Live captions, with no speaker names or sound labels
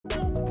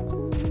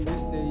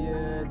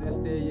This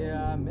the year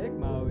I make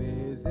my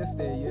ways. This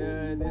the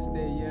year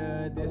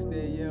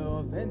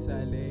of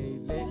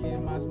ventilate. Lately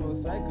my small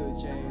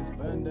cycle chains.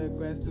 Burn the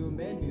grass, too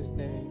many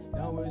snakes.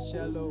 Down with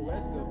shallow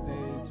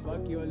escapades.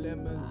 Fuck your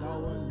lemons, I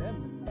want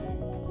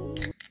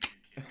lemonade.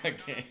 I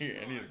can't hear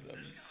any of them.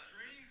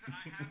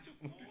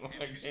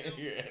 I can't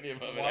hear any of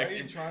them. Why are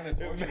you trying to It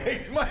torture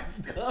makes us? my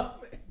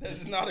stomach.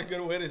 This is not a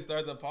good way to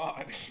start the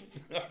pod.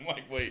 I'm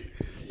like, wait,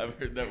 I've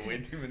heard that way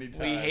too many times.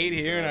 We hate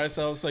hearing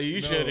ourselves, so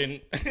you No.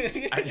 shouldn't.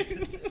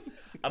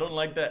 I don't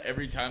like that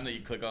every time that you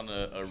click on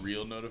a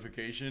reel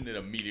notification, it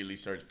immediately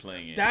starts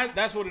playing it.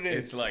 That's what it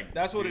is. It's like,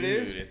 that's what dude, it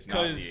is. It's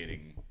 'Cause,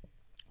 nauseating.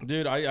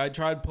 dude, I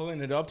tried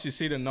pulling it up to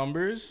see the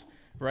numbers,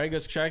 right?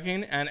 Just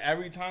checking, and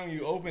every time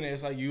you open it,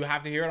 it's like you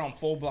have to hear it on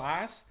full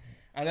blast.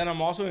 And then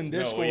I'm also in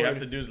Discord. No, what you have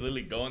to do is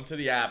literally go into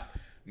the app,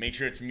 make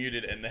sure it's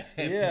muted, and then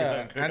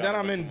Yeah, click and then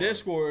on I'm the in button.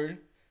 Discord,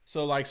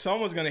 so like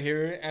someone's gonna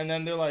hear it, and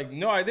then they're like,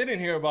 "No, I didn't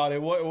hear about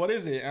it. What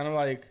is it?" And I'm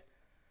like,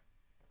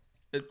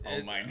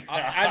 Oh my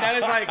god! and then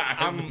it's like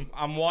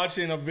I'm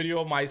watching a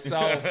video of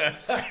myself.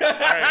 all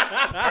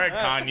right,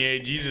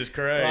 Kanye, Jesus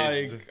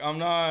Christ. Like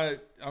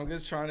I'm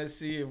just trying to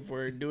see if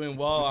we're doing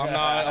well. I'm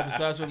not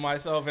obsessed with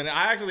myself, and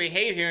I actually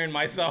hate hearing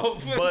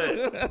myself.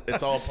 But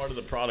it's all part of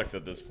the product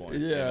at this point.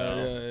 yeah, you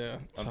know? yeah.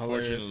 It's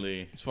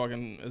Unfortunately,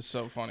 hilarious. It's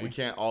so funny. we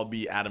can't all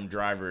be Adam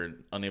Driver,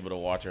 unable to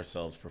watch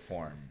ourselves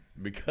perform.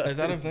 Because Is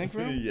that a thing for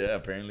him? Yeah,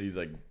 apparently he's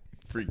like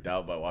freaked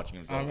out by watching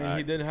himself. I mean, act.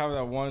 he did have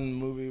that one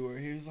movie where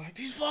he was like,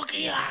 "These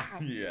fucking Yeah,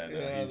 no,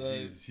 Yeah,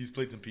 he's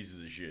played some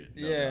pieces of shit.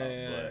 No yeah, doubt,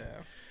 yeah.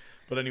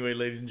 But anyway,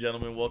 ladies and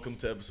gentlemen, welcome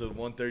to episode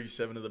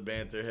 137 of the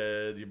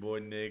Banterheads. Your boy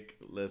Nick.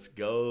 Let's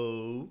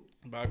go.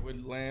 Back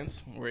with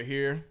Lance. We're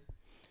here,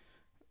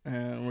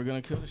 and we're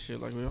gonna kill the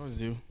shit like we always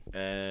do.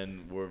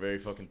 And we're very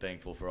fucking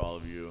thankful for all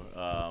of you.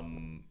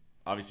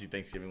 Obviously,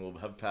 Thanksgiving will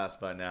have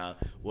passed by now.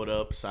 What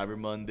up, Cyber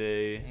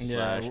Monday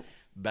Yeah.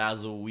 /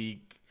 Basil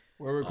Week?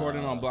 We're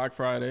recording on Black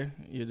Friday.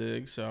 You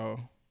dig? So,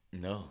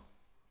 No,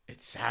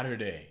 it's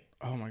Saturday.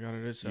 oh my god,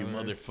 it is You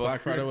Saturday. motherfucker.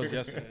 Black Friday was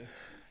yesterday.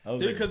 I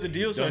was Dude, 'cause the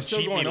deals don't are still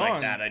cheat going me like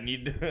on. that. I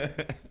need.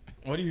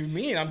 What do you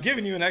mean? I'm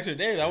giving you an extra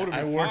day. That would have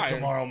I been work fire.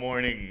 tomorrow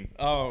morning.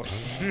 Oh,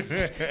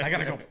 I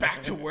gotta go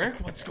back to work.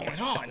 What's going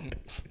on?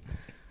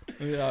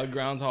 Yeah,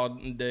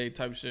 Groundhog Day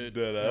type shit.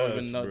 That That would've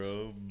ass, been nuts.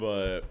 bro.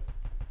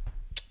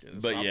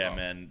 But yeah, Stop.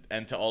 man.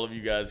 And to all of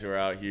you guys who are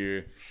out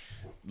here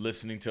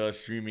listening to us,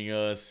 streaming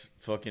us,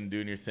 fucking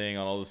doing your thing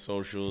on all the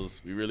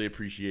socials, we really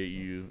appreciate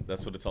you.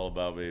 That's what it's all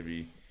about,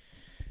 baby.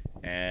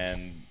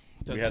 And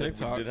The we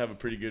TikTok. did have a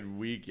pretty good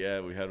week. Yeah,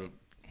 we had a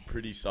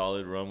pretty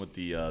solid run with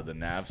the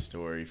Nav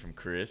story from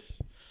Chris.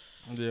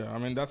 Yeah, I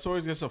mean that's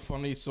always just a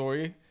funny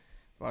story.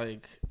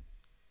 Like,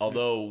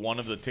 Although one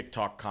of the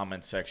TikTok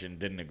comment section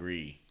didn't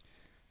agree.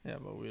 yeah,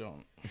 but we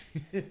don't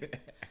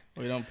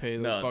pay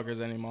those No.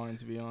 fuckers any mind,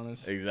 to be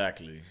honest.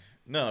 Exactly.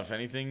 No, if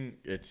anything,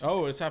 it's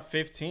Oh, it's at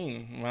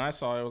 15. When I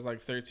saw it, it was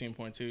like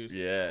 13.2.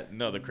 yeah.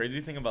 No, the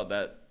crazy thing about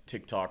that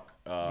TikTok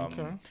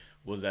Okay.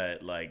 was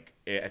that like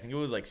I think it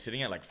was like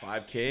sitting at like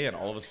 5K, and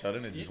all of a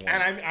sudden it just went.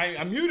 And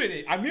I muted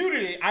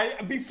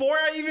it. Before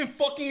I even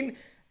fucking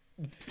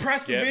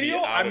pressed the Get me video,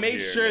 out I of made here,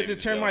 sure to ladies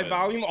and turn my gentlemen.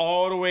 volume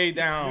all the way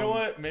down. You know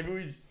what?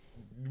 Maybe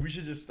we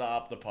should just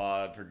stop the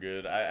pod for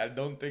good. I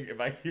don't think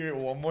if I hear it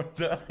one more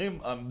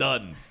time, I'm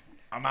done.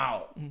 I'm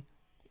out.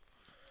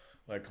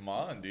 Like, come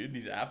on, dude.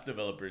 These app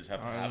developers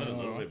have to I have it a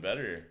little know. bit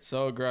better.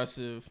 So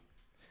aggressive.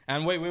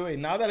 And wait.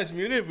 Now that it's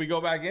muted, if we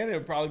go back in,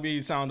 it'll probably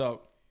be sound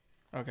up.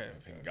 Okay.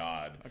 Thank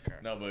God. Okay.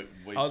 No, but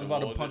wait. I was so about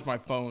to what punch this? my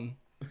phone.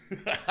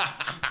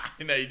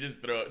 No, you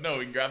just throw it. No,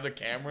 we grab the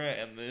camera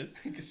and this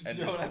and just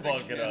throw it at the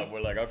fuck it up.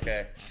 We're like,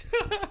 okay.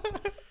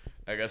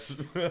 I guess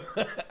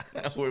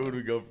where would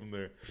we go from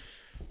there?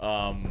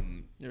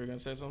 You were gonna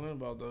say something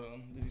about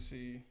did you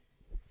see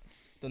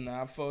the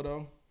nav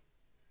photo?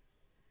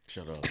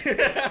 Shut up.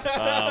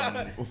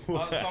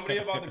 Somebody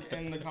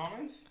in the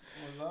comments?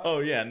 Was that? Oh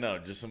yeah, no,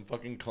 just some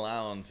fucking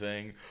clown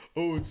saying,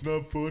 "Oh, it's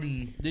not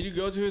funny." Did you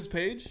go to his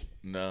page?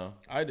 No.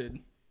 I did.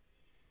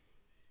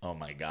 Oh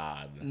my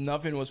God.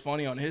 Nothing was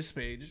funny on his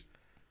page.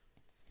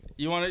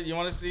 You want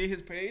to see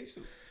his page?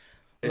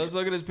 Let's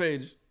look at his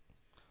page.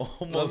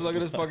 Almost Let's look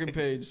at his like- fucking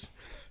page.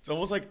 It's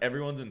almost like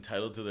everyone's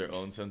entitled to their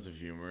own sense of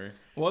humor.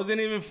 Wasn't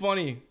even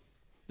funny.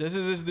 This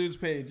is this dude's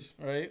page,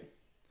 right?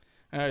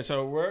 All right,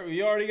 so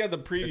we already got the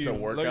preview. It's a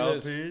Look at workout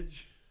this.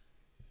 page.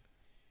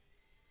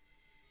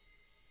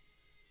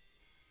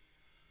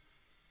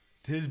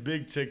 His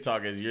big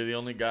TikTok is, "You're the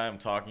only guy I'm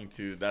talking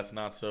to. That's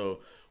not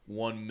so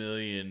 1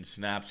 million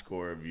snap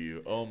score of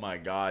you." Oh my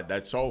God,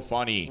 that's so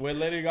funny. With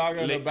Lady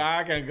Gaga in the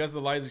back and Gus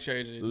the lights are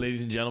changing.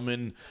 Ladies and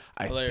gentlemen,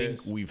 I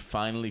Hilarious. think we've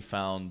finally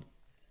found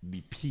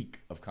the peak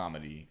of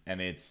comedy.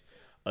 And it's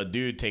a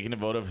dude taking a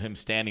photo of him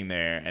standing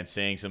there and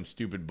saying some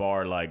stupid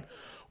bar like,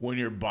 "When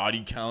your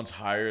body counts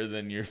higher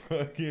than your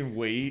fucking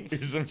weight,"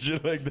 or some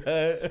shit like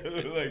that.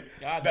 Like,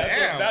 God that's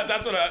damn.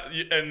 that's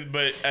what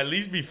but at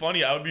least be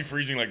funny. I would be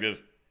freezing like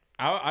this.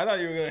 I thought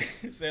you were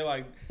gonna say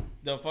like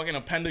the fucking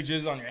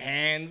appendages on your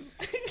hands.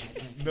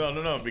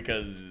 No,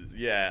 because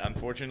yeah,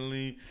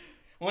 unfortunately,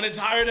 When it's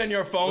higher than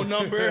your phone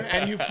number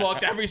and you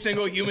fucked every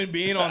single human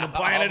being on the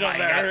planet of the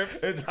God. earth.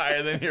 It's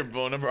higher than your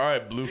phone number. All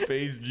right,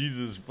 Blueface,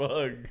 Jesus,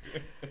 fuck.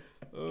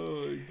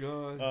 Oh my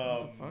god. What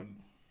the fuck?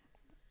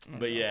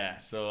 But yeah,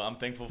 so I'm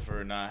thankful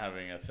for not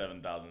having a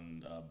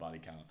 7,000 body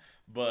count.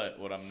 But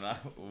what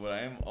I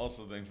am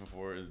also thankful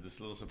for is this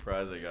little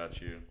surprise I got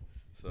you.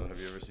 So have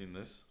you ever seen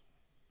this?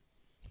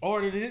 Oh,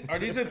 are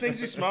these the things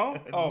you smell?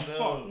 Oh, No.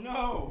 fuck.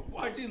 No.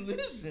 Why'd you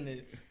loosen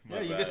it? My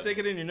Yeah, you bad. can stick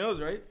it in your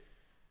nose, right?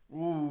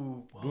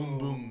 Ooh. Boom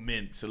Boom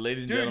Mint. So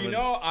ladies and Dude, gentlemen. you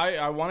know,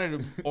 I wanted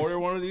to order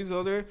one of these the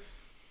other day.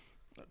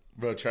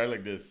 Bro, try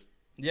like this.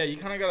 Yeah, you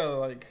kind of gotta,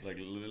 like... Like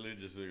literally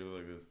just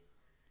like this.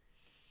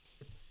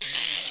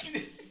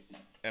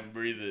 And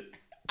breathe it.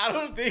 I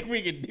don't think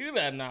we can do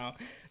that now.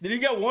 Did you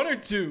get one or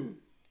two?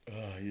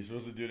 You're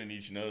supposed to do it in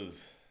each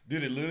nose.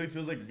 Dude, it literally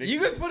feels like You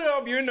could put it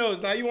up your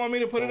nose. Now you want me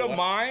to put For it up what?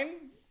 mine?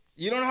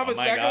 You don't have Oh a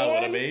my second God,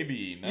 one? what a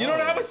baby. No. You don't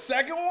have a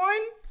second one?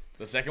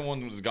 The second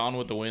one was gone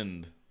with the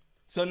wind.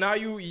 So now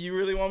you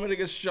really want me to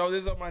just shove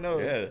this up my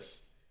nose?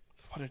 Yes.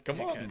 What a Come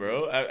dickhead. on,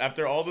 bro.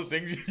 After all the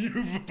things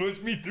you've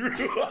pushed me through,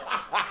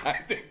 I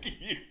think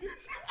you.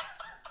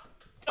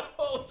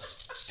 Oh,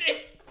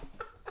 shit.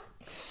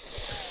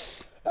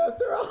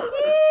 After all.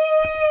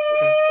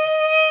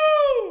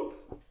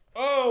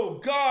 Oh,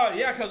 God.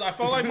 Yeah, because I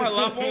felt like my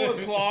left one was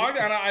clogged,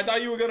 and I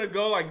thought you were going to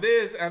go like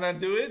this and then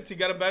do it to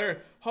get a better...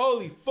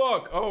 Holy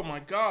fuck. Oh, my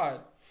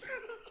God.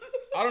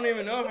 I don't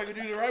even know if I could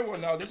do the right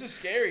one now. This is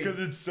scary. Because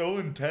it's so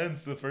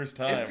intense the first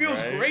time. It feels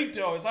right? great,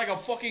 though. It's like a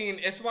fucking...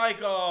 It's like,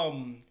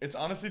 It's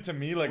honestly to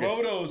me like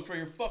Rotos for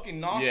your fucking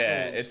nostrils.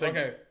 yeah, it's like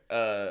Okay.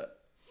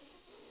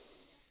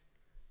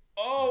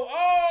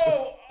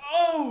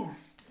 Oh!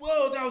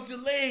 Whoa, that was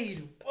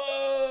delayed.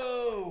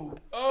 Whoa!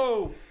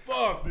 Oh,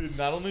 fuck. Dude,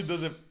 not only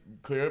does it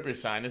clear up your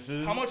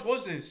sinuses. How much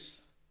was this?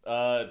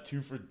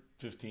 2 for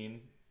 $15.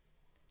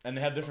 And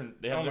they have different.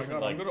 Oh my different God,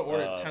 I'm like gonna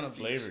order 10 of these.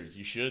 flavors.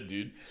 You should,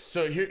 dude.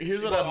 So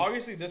here's what Well, I'm.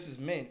 obviously, this is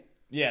mint.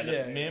 Yeah, the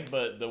yeah, mint,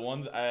 but the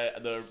ones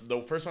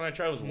the first one I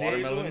tried was Nasal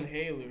watermelon.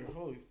 inhaler.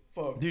 Holy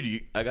fuck.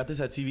 Dude, I got this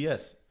at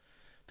CVS.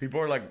 People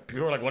are like,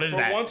 what is For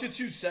that? 1 to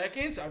 2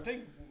 seconds, I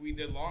think we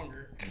did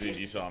longer. Dude,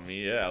 you saw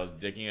me. Yeah, I was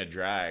dicking a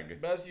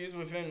drag. Best used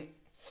within.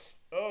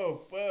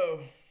 Oh,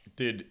 whoa.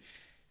 Dude,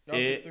 That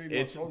was a $3.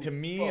 it's Holy to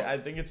me. fuck. I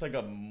think it's like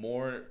a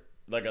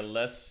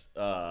less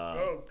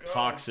God.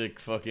 toxic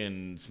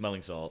fucking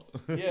smelling salt.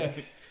 Yeah.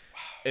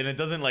 And it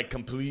doesn't like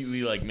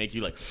completely like make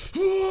you like,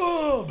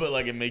 but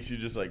like it makes you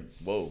just like,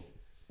 whoa,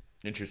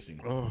 interesting.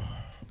 Oh.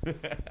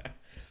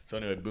 So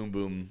anyway, boom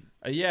boom.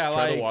 Yeah,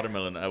 Try like. the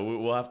watermelon.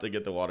 We'll have to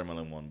get the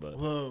watermelon one, but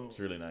Whoa. it's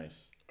really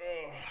nice.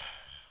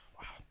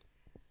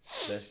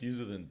 That's used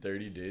within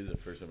 30 days of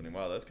first opening.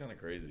 Wow, that's kind of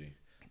crazy.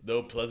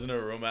 Though pleasant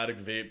aromatic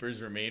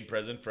vapors remain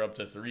present for up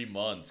to 3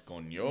 months.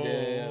 Coño.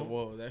 Yeah,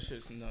 whoa, that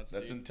shit's nuts.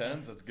 That's dude.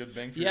 intense. That's good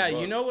bang for Yeah, your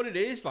buck. you know what it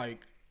is? Like,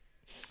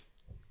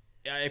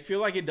 I feel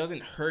like it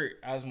doesn't hurt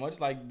as much.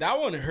 Like, that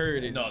one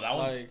hurted. No, that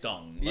one like,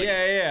 stung.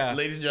 Yeah.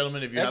 Ladies and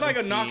gentlemen, if you It's haven't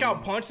like a knockout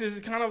seen, punch. This is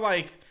kind of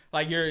like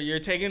you're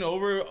taken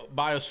over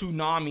by a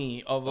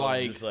tsunami of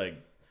like just like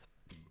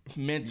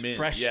mint mint.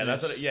 freshness. Yeah,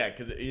 that's what.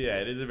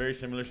 It is a very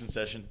similar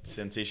sensation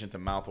to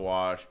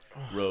mouthwash,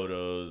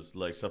 Rotos,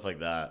 like stuff like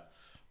that.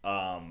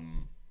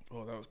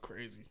 Oh, that was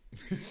crazy.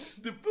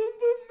 The boom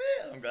boom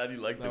man. I'm glad you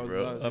liked That it, was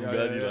bro. nuts. I'm Yeah,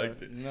 glad yeah, you yeah.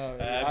 liked it. No,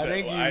 I I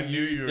think I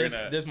knew you were this,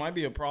 gonna. this might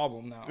be a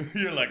problem now.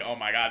 You're like, oh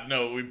my god,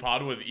 no. We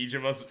pod with each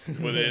of us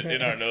with it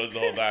in our nose the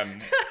whole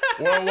time.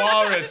 We're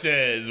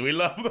walruses. We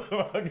love the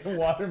fucking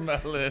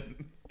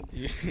watermelon.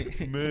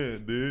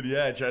 Man, dude,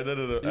 yeah, I tried that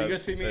at You can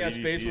see me at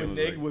EDC. Space It with was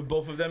Nick like, with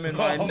both of them in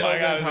my Oh my nose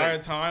God, the entire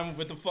like- time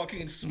with the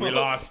fucking smoke. we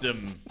lost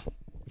him.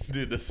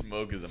 Dude, the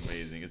smoke is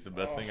amazing. It's the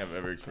best thing I've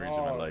ever experienced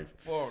in my life.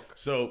 Fuck.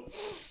 So,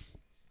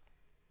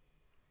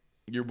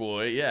 your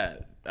boy, yeah,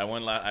 I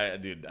went.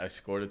 I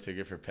scored a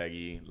ticket for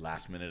Peggy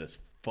last minute as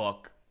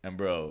fuck, and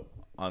bro,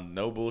 on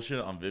no bullshit,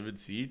 on Vivid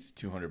Seats,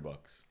 $200.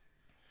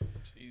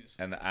 Jeez.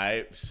 And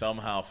I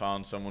somehow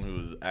found someone who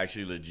was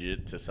actually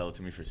legit to sell it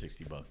to me for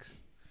 $60.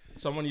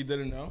 Someone you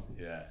didn't know?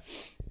 Yeah,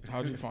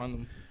 How'd you find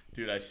them?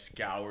 dude, I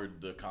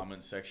scoured the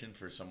comment section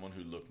for someone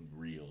who looked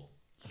real.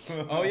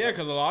 Oh yeah,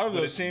 because a lot of But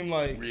those it seem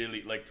like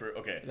really like for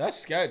okay. that's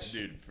sketch.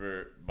 Dude,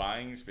 for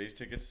buying space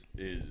tickets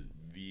is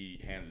the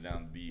hands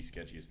down the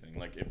sketchiest thing.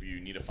 Like if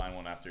you need to find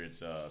one after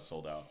it's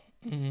sold out.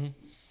 Mm-hmm.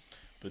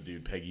 But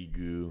dude, Peggy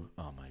Goo,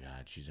 oh my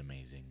god, she's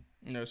amazing.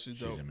 No, she's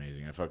She's dope.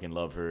 amazing. I fucking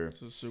love her.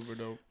 This is super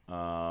dope.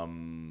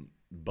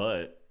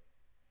 But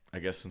I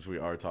guess since we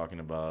are talking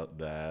about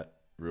that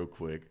real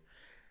quick,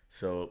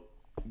 so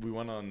we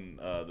went on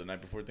the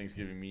night before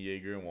Thanksgiving, me,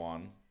 Jaeger, and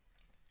Juan.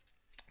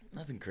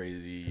 Nothing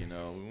crazy, you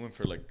know. We went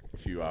for like a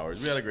few hours.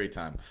 We had a great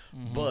time.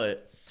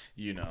 But,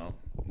 you know,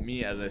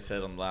 me, as I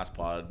said on the last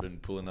pod, been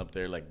pulling up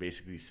there like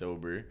basically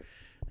sober.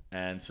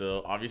 And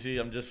so obviously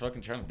I'm just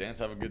fucking trying to dance,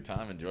 have a good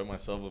time, enjoy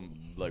myself with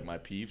like my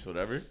peeps,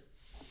 whatever.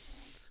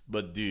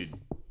 But dude,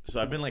 so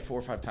I've been like 4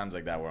 or 5 times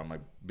like that where I'm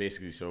like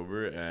basically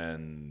sober,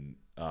 and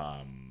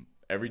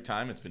every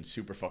time it's been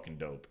super fucking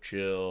dope.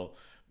 Chill,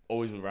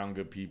 always around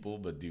good people,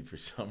 but dude, for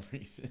some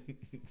reason,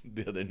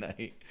 the other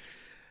night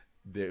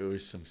there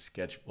was some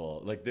sketch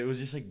ball. Like there was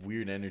just like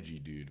weird energy,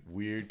 dude.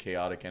 Weird,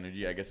 chaotic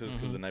energy. I guess it was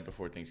because the night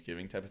before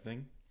Thanksgiving type of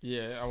thing.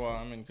 Yeah, well,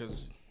 I mean,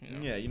 because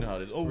Yeah, you know how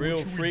it is. Oh,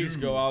 real freaks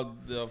go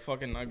out the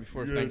fucking night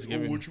before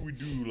Thanksgiving. Oh, what should we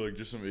do? Like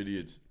just some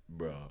idiots,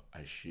 bro.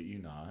 I shit you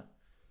not.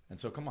 And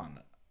so come on,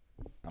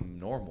 I'm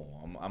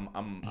normal.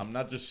 I'm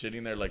not just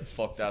sitting there like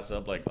fucked ass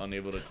up, like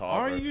unable to talk.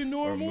 Are you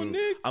normal,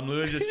 Nick? I'm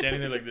literally just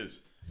standing there like this,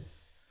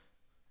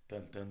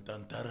 dun dun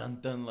dun dun dun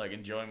dun, like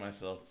enjoying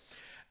myself.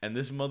 And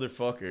this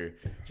motherfucker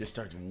just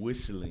starts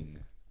whistling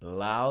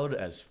loud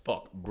as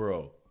fuck,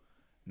 bro.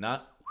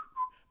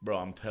 Bro,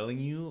 I'm telling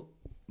you,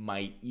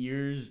 my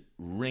ears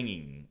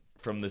ringing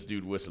from this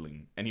dude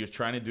whistling. And he was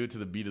trying to do it to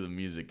the beat of the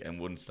music and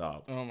wouldn't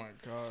stop. Oh my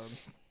god.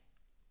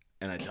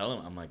 And I tell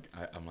him, I'm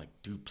like,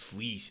 dude,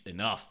 please,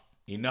 enough.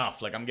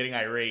 Like, I'm getting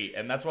irate.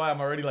 And that's why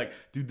I'm already like,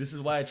 dude, this is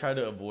why I try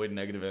to avoid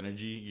negative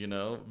energy, you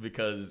know?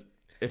 Because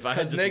if I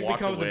had just Nick walked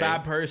becomes away, a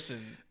bad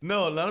person.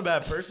 No, not a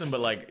bad person, but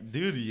like,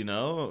 dude, you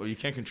know, you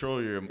can't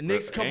control your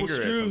Nick's couple anger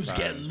screws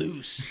sometimes. get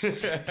loose.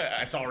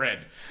 I saw red.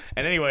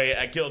 And anyway,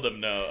 I killed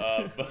him.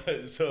 No,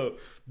 but so,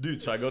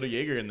 dude, so I go to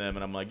Jaeger and them,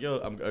 and I'm like, yo,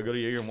 I go to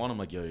Jaeger and one. I'm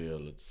like, yo,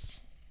 let's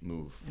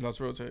move.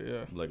 Let's rotate,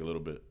 yeah. Like a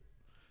little bit,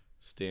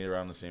 stay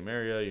around the same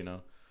area, you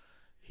know.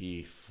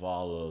 He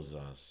follows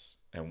us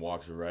and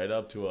walks right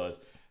up to us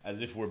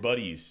as if we're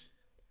buddies,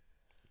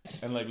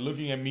 and like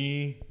looking at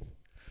me.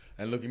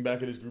 And looking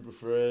back at his group of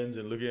friends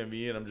and looking at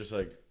me, and I'm just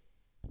like,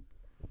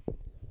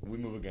 we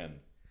move again.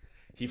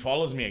 He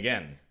follows me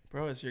again.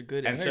 Bro, it's your good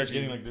and energy. starts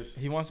getting like this.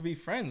 He wants to be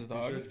friends,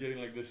 dog. He starts getting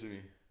like this to me.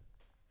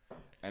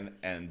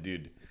 And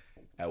dude,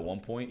 at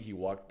one point, he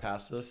walked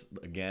past us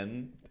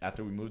again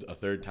after we moved a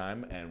third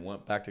time and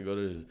went back to go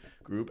to his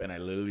group, and I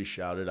literally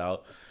shouted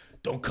out,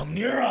 "Don't come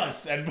near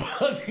us!" and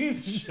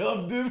fucking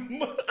shoved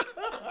him.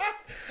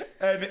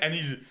 and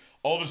he's,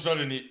 all of a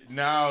sudden,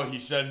 now he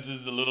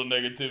senses a little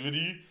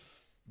negativity.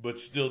 But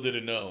still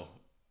didn't know,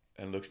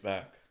 and looks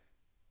back,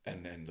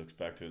 and then looks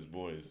back to his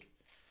boys.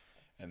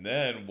 And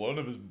then one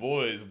of his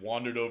boys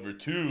wandered over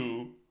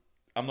too.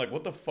 I'm like,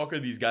 what the fuck are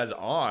these guys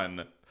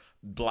on?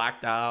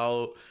 Blacked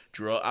out,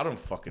 drug, I don't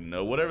fucking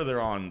know. Whatever they're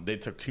on, they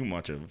took too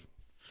much of.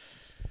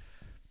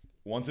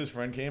 Once his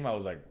friend came, I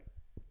was like,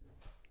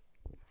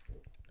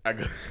 I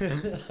go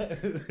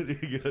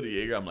to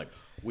Jaeger. I'm like,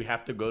 we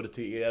have to go to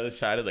the other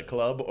side of the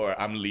club or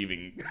I'm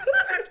leaving.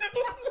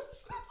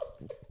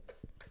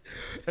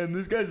 And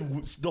this guy's,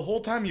 the whole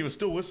time he was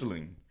still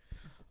whistling.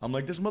 I'm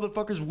like, this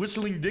motherfucker's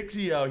whistling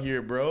Dixie out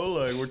here, bro.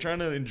 Like, we're trying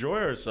to enjoy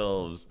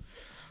ourselves.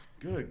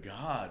 Good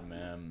God,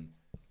 man.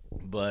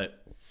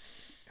 But,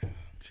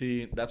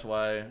 see, that's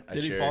why I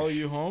Did he follow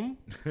you home?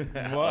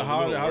 What?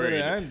 How did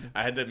it end?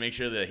 I had to make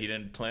sure that he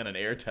didn't plant an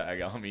air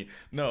tag on me.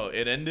 No,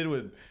 it ended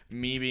with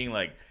me being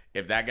like,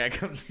 if that guy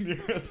comes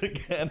near us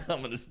again, I'm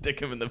going to stick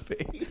him in the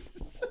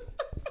face.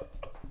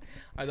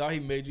 I thought he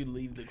made you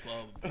leave the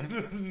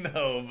club.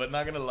 No, but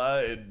not gonna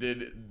lie, it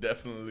did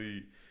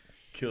definitely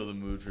kill the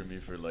mood for me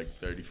for like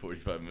 30,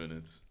 45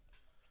 minutes.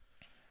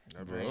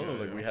 Bro,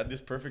 like we had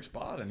this perfect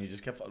spot and he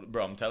just kept,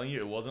 bro, I'm telling you,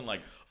 it wasn't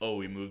like, oh,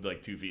 we moved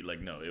like 2 feet.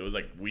 Like, no, it was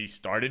like we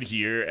started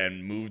here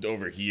and moved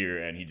over here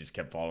and he just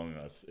kept following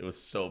us. It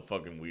was so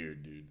fucking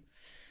weird, dude.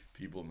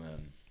 People,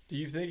 man. Do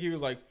you think he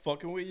was like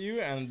fucking with you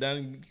and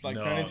then like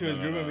turn into his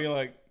group and be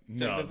like,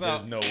 check this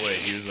out? There's no way.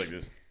 He was like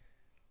this.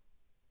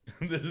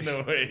 There's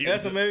no way. Yeah,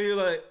 so maybe you're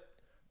like,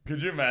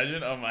 could you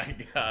imagine? Oh my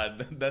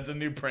God, that's a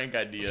new prank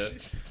idea.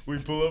 We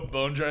pull up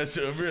Bone Dry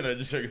Sober and I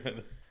just start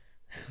going.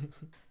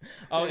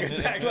 Oh, it's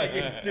act like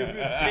a stupid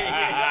thing.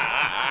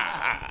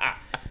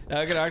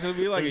 That could actually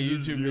be like a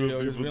YouTube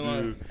video. Just being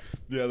like,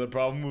 yeah, the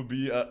problem would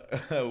be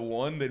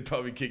one, they'd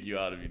probably kick you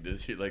out if you did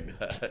shit like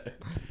that.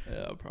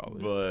 Yeah,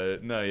 probably.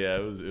 But no, yeah,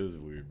 it was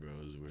weird, bro.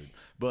 It was weird.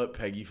 But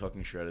Peggy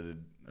fucking shredded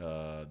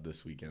it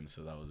this weekend,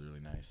 so that was really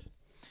nice.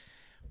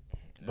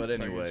 But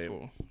anyway,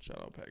 cool. Shout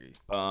out Peggy.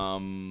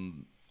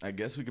 I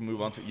guess we can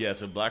move on to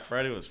so Black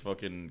Friday was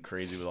fucking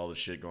crazy with all the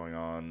shit going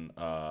on.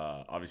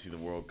 Obviously the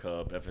World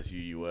Cup,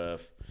 FSU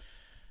UF.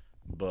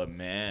 But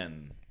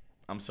man,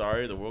 I'm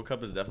sorry, the World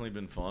Cup has definitely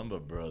been fun,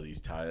 but bro,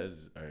 these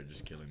ties are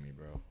just killing me,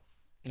 bro.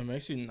 It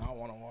makes you not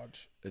want to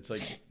watch. It's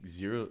like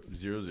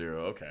 0-0.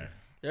 Okay.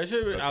 There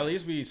should at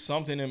least be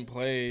something in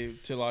play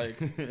to like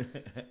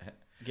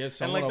give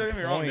someone. And like, don't get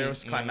me wrong, there point,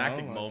 was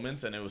climactic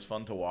moments and it was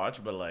fun to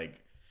watch, but like,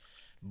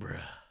 bruh.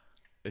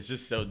 It's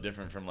just so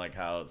different from like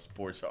how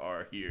sports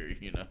are here,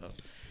 you know.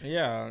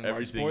 Yeah, everything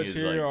like sports is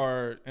here like,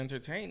 are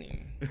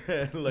entertaining.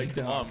 Like,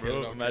 come on,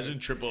 bro. I'm Imagine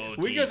triple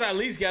OT. We just at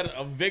least get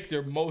a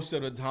victor most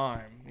of the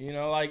time, you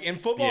know. Like in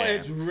football, Yeah.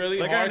 it's really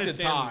Like, I hard to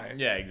understand- tie.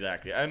 Yeah,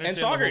 exactly. I understand And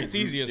soccer, the whole it's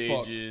group easy as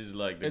fuck. stages,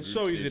 like the It's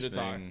group so easy stage to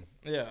tie. thing.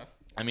 Yeah,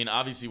 I mean,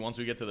 obviously, once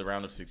we get to the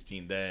round of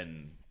 16,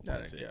 then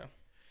that's it. Yeah,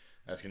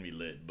 That's gonna be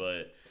lit.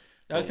 But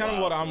that's kind of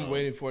wow, what I'm so-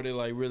 waiting for to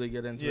like really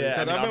get into. Yeah, Because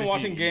I mean, I've been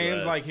obviously watching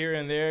games US like here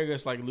and there,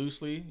 just like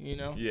loosely, you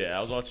know. Yeah,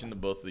 I was watching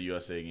both of the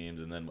USA games,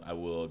 and then I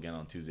will again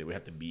on Tuesday. We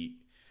have to beat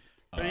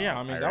But yeah,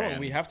 I mean that one Iran.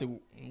 we have to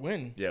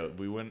win. Yeah,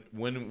 we win.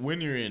 When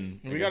you're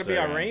in, We got to against be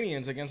Iran.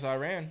 Iranians against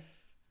Iran.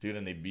 Dude,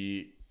 and they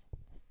beat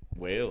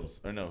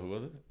Wales. Or no, who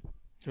was it?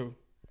 Who?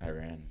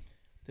 Iran.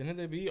 Didn't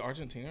they beat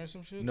Argentina or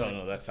some shit?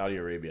 No, that's Saudi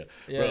Arabia.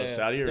 Yeah, Bro, yeah.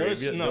 Saudi There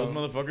was- Arabia, no. those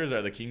motherfuckers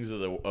are the kings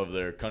of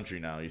their country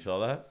now. You saw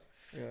that?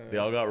 Yeah, They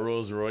all got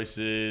Rolls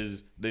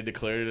Royces. They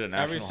declared it a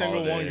national every single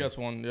holiday. one gets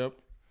one. Yep.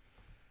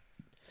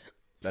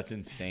 That's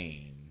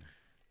insane.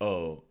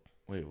 Oh,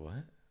 wait,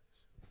 what?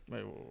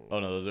 Wait, whoa. Oh,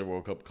 no, those are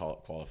World Cup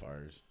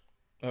qualifiers.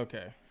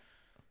 Okay.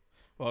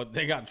 Well,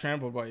 they got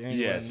trampled by England.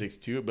 Yeah,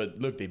 6-2. But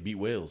look, they beat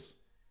Wales.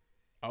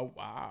 Oh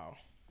wow.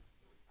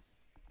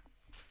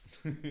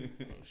 Oh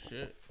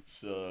shit.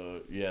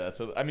 So yeah,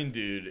 I mean,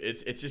 dude,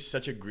 it's just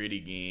such a gritty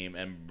game,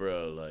 and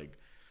bro, like,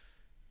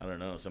 I don't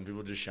know, some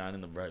people just shine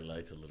in the bright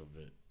lights a little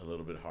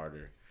bit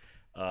harder.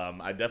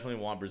 I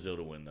definitely want Brazil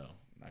to win though.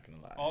 Not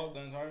gonna lie. All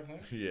the entire thing.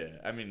 Yeah,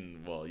 I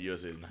mean, well,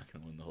 USA is not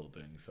gonna win the whole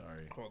thing.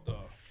 Sorry. Hold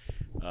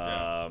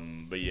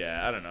on. But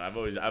yeah, I don't know.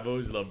 I've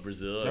always loved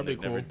Brazil, That'd and be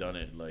they've never cool. done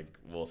it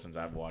since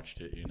I've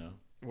watched it. You know.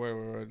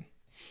 Word.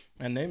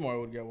 And Neymar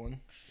would get one.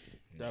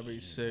 That'd be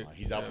sick.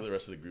 He's out Yeah. for the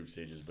rest of the group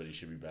stages, but he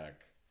should be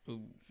back. Ooh,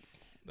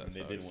 that And they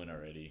did sucks. win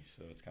already,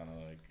 so it's kind of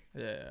like.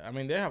 Yeah, I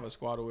mean they have a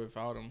squad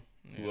without him.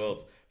 Who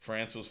else?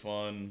 France was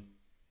fun.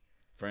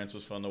 France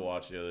was fun to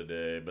watch the other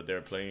day, but they were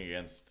playing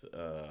against.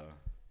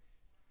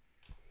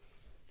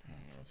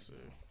 Let's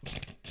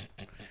see.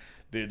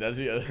 Dude, that's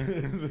the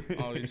other.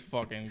 All these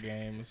fucking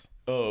games.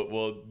 Oh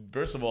well,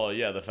 first of all,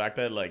 yeah, the fact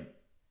that like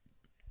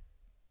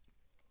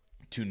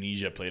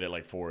Tunisia played at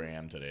like 4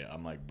 a.m. today,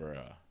 I'm like,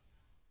 bruh,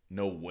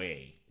 no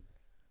way.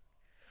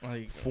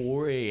 Like,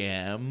 4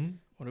 a.m.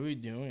 what are we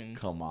doing?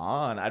 Come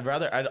on,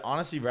 I'd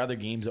honestly rather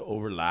games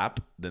overlap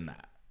than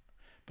that.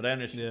 But I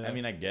understand. Yeah. I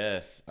mean, I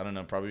guess I don't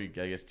know. Probably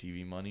I guess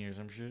TV money or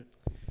some shit.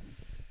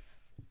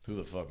 Who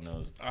the fuck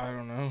knows? I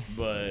don't know.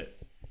 But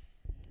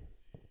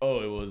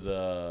it was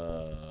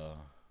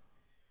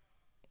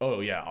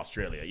yeah,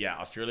 Australia. Yeah,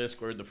 Australia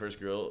scored the first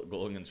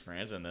goal against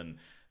France and then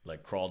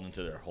like crawled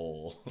into their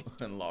hole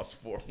and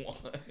lost 4-1.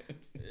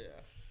 Yeah.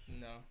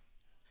 No.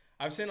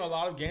 I've seen a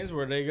lot of games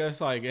where they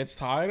just like it's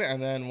tied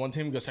and then one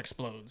team just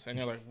explodes and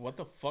you're like, what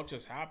the fuck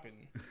just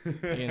happened?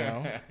 You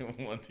know?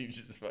 One team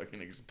just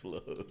fucking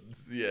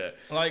explodes. Yeah.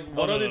 Like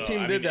what Oh, no, other no,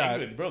 team I did mean, that?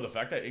 England, bro, the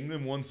fact that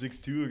England won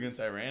 6-2 against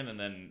Iran and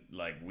then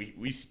like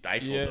we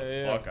stifled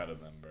the fuck out of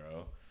them,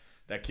 bro.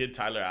 That kid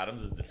Tyler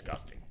Adams is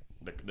disgusting.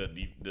 The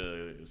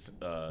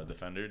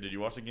defender. Did you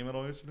watch the game at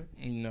all yesterday?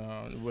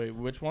 No. Wait,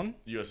 which one?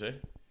 USA.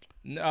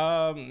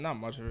 Not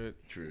much of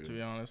it. True. To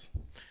be honest.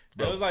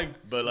 Bro, It was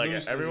like but like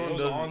loosely. everyone it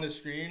was does on the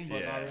screen,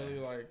 but not Yeah. really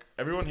like.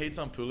 Everyone hates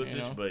on Pulisic,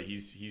 You know? but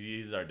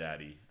he's our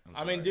daddy.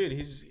 I mean, dude,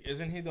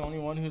 isn't he the only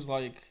one who's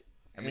like?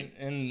 I mean-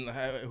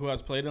 who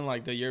has played in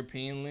like the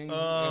European leagues and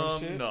No.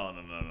 shit?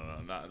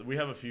 Not. We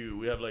have a few.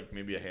 We have like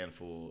maybe a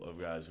handful of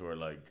guys who are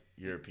like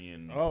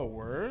European. Oh,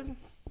 word.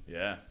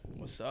 Yeah,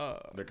 What's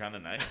up? they're kind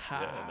of nice.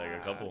 Yeah,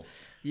 like a couple.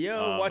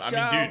 Yo, watch I mean,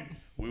 out. dude,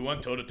 we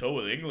went toe to toe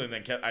with England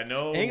and kept. I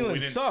know England we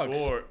didn't sucks.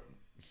 score,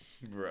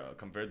 bro.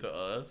 Compared to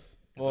us,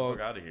 get Well, the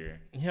fuck out of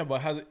here. Yeah,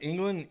 but has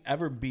England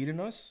ever beaten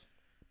us?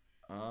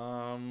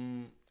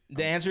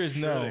 The answer is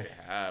Sure no. they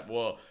have.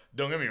 Well,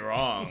 don't get me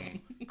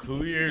wrong.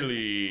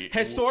 Clearly,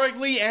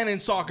 Historically and in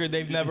soccer,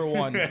 they've never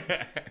won.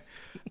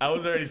 I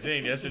was already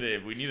saying yesterday,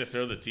 if we need to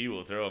throw the tee,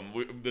 we'll throw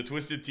them. The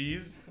twisted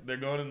tees, they're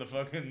going in the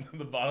fucking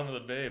the bottom of the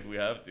bay if we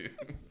have to.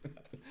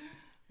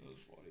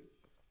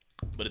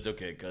 But it's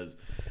okay, cause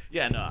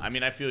yeah, no, I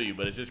mean I feel you,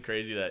 but it's just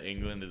crazy that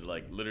England is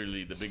like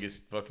literally the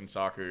biggest fucking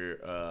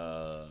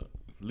soccer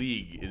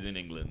league is in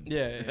England.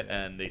 Yeah.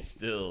 And they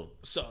still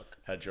Suck.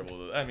 had trouble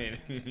with. I mean,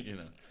 you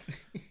know.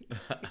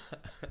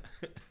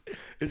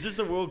 It's just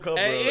a World Cup,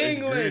 bro. Hey, It's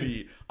England!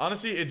 gritty.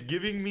 Honestly, it's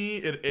giving me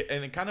it,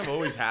 and it kind of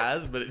always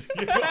has. But it's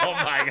oh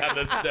my god,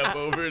 the step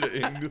over to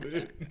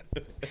England.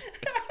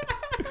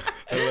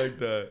 I like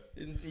that.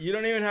 You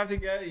don't even have to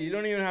get. You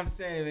don't even have to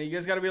say anything. You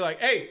just got to be like,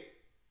 hey,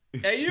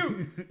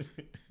 you.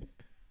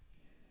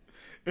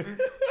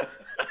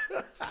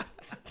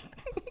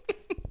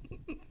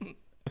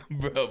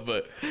 Bro,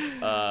 but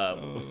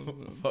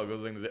fuck, what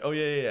was I gonna say? Oh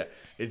yeah.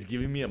 It's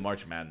giving me a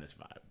March Madness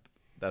vibe.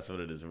 That's what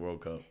it is, a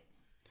World Cup.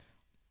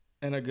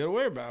 In a good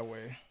way or bad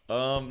way?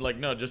 Like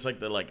no, just like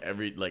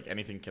the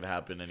anything can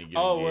happen any given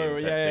Oh, game wait,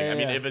 type yeah, thing. yeah, I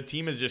mean, yeah. if a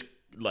team is just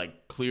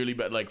like clearly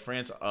bad, like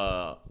France,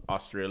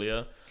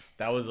 Australia,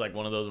 that was like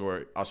one of those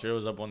where Australia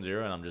was up 1-0,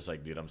 and I'm just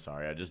like, dude, I'm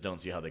sorry, I just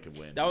don't see how they could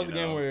win. That was you the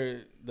game know?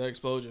 where the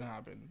explosion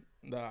happened.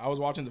 I was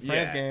watching the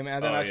France Yeah. game,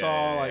 and then Oh, I yeah,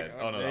 saw yeah, like,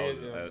 yeah. Oh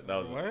no, that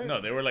was what?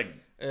 no, they were like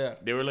Yeah,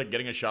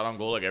 getting a shot on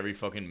goal like every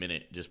fucking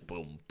minute, just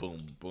boom,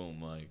 boom,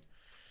 boom, like.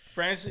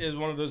 France is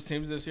one of those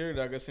teams this year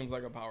that just seems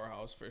like a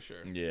powerhouse for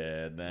sure.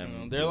 Yeah, You then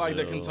know, they're like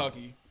the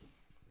Kentucky.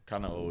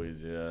 Kind of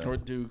always, yeah. Or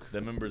Duke.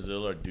 Them in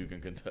Brazil are Duke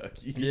and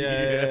Kentucky.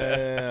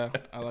 Yeah.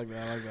 I like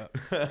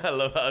that. I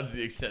love how it's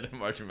the extended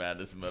March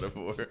Madness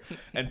metaphor.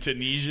 And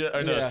Tunisia,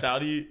 or no, Yeah.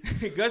 Saudi.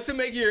 Just to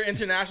make your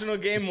international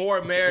game more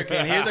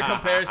American, here's a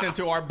comparison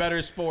to our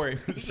better sport.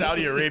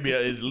 Saudi Arabia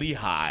is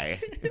Lehigh.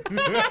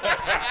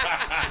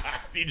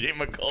 CJ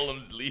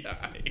McCollum's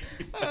Lehigh.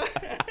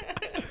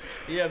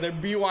 Yeah, they're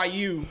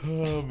BYU.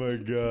 Oh my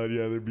God,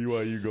 yeah, they're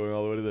BYU going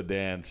all the way to the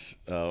dance,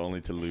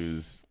 only to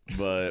lose.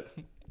 But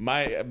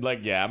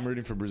I'm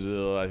rooting for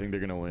Brazil. I think they're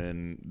gonna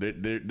win.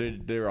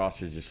 Their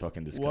roster is just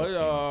fucking disgusting.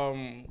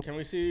 What can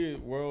we see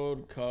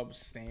World Cup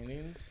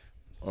standings? See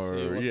Or what's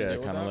the yeah, deal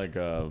with kind of that? like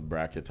a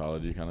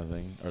bracketology kind of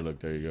thing. Or look,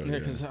 there you go. Yeah, yeah.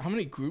 because how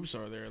many groups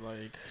are there?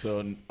 Like,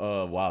 So,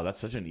 wow, that's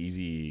such an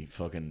easy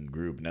fucking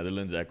group.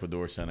 Netherlands,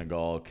 Ecuador,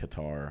 Senegal,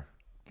 Qatar.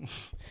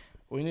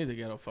 we need to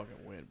get a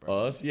fucking win,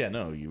 bro. Us? Yeah,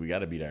 no, we got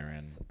to beat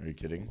Iran. Are you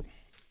kidding?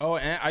 Oh,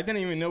 and I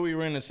didn't even know we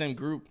were in the same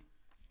group.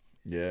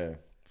 Yeah.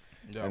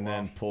 Yeah, And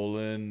then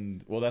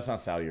Poland. Well, that's not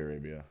Saudi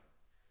Arabia.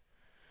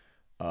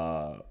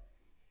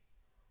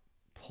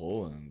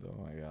 Poland.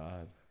 Oh my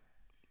God.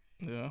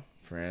 yeah.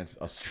 France,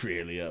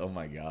 Australia. Oh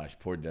my gosh.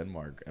 Poor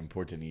Denmark and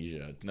poor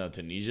Tunisia. No,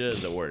 Tunisia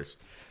is the worst.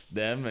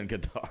 Them and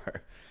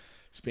Qatar.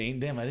 Spain.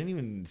 Damn, I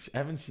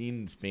haven't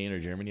seen Spain or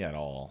Germany at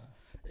all.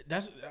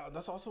 That's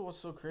also what's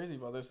so crazy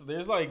about this.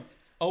 There's like,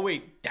 oh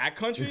wait, that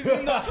country's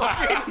in the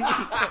fucking.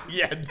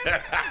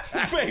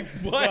 Yeah. Wait,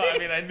 what? No, I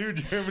mean, I knew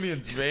Germany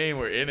and Spain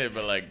were in it,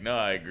 but like, no,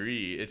 I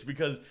agree. It's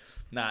because,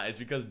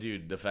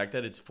 dude, the fact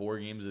that it's 4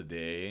 games a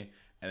day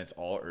and it's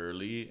all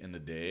early in the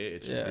day,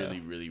 it's Yeah. really,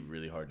 really,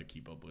 really hard to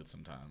keep up with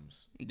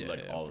sometimes. Yeah,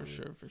 like yeah, all for of it.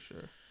 sure, for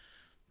sure.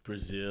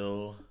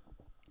 Brazil,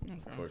 Okay.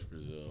 of course,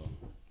 Brazil.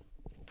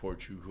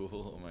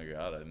 Portugal. Oh my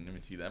God, I didn't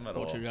even see them at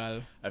all.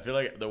 Portugal. I feel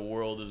like the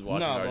world is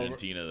watching No, but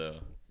Argentina though.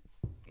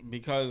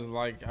 Because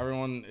like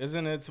everyone,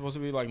 isn't it supposed to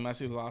be like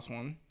Messi's last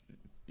one?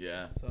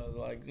 Yeah. So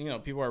like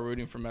people are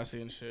rooting for Messi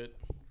and shit.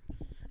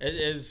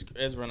 Is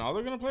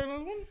Ronaldo gonna play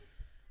another one?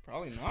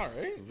 Probably not,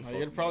 right? Who the Like,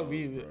 fuck it'd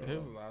probably knows, be bro?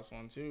 his last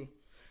one too.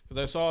 Because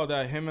I saw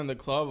that him and the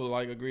club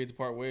like agreed to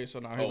part ways, so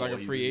now he's like a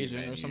free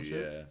agent or some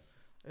shit.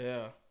 Yeah.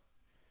 Yeah.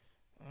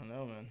 I don't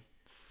know, man.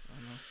 I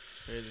don't know.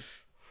 It's crazy.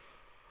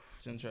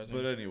 It's interesting.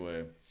 But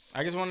anyway,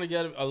 I just wanted to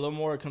get a little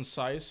more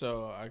concise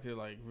so I could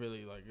like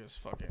really like just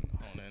fucking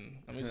hone in.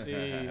 Let me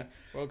see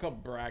World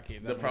Cup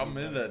bracket. the problem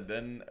is that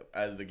then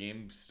as the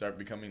games start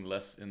becoming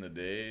less in the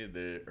day,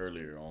 they're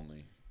earlier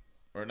only.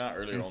 Or not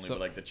earlier And only, so- but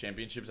like the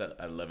championships at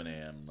 11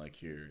 a.m. like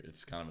here.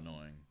 It's kind of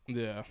annoying.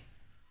 Yeah.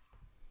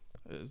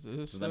 Is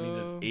this So that means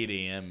it's 8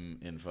 a.m.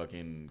 in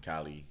fucking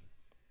Cali.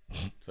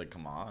 It's like,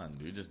 come on,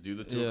 dude. Just do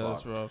the 2 Yeah, o'clock.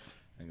 that's rough.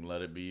 And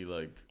let it be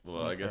like,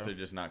 well, I guess Okay. they're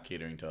just not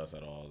catering to us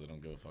at all. They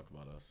don't give a fuck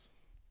about us.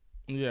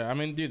 Yeah, I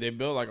mean, dude, they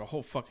built like a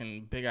whole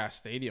fucking big ass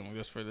stadium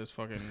just for this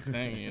fucking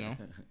thing, you know?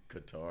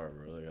 Qatar,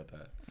 bro. They got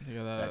that. They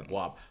got That that.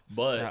 guap.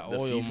 But that the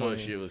oil FIFA money.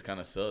 shit was kind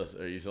of sus.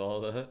 Or you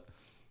saw that?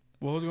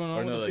 What was going on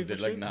Or no, with like the they're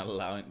FIFA like shit? not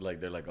allowing, like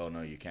they're like, oh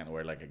no, you can't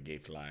wear like a gay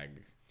flag.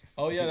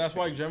 Oh yeah, that's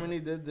why Germany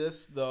did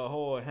this, the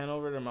whole hand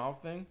over their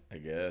mouth thing, I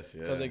guess,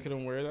 yeah. because they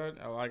couldn't wear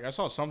that. Like I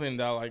saw something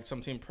that like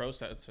some team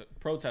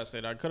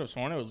protested. I could have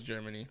sworn it was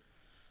Germany.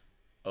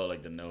 Oh,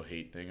 like the no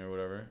hate thing or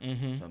whatever,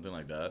 Mm-hmm. something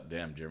like that.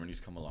 Damn, Germany's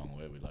come a long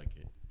way. We like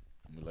it.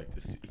 We like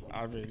to see.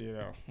 I mean,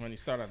 when you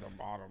start at the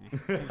bottom,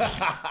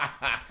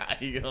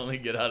 You can only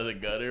get out of the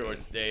gutter or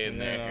stay in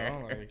there.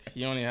 like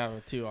you only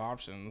have 2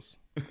 options,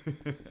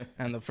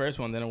 and the first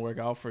one didn't work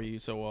out for you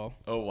so well.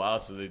 Oh wow,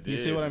 so they did.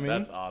 see what I mean?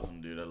 That's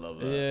awesome, dude. I love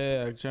that.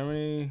 Yeah,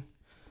 Germany.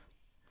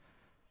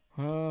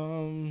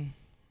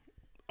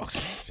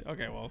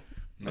 Okay, well,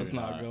 let's Maybe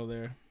not go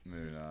there.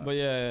 Maybe not. But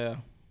yeah.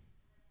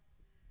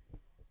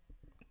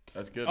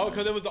 That's good. Oh, man.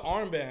 because it was the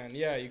armband.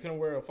 Yeah, you couldn't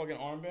wear a fucking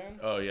armband.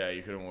 Oh yeah,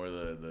 you couldn't wear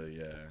the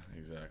yeah,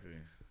 exactly.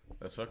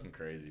 That's fucking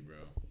crazy, bro.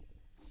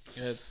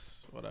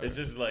 It's whatever. It's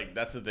just like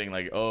that's the thing,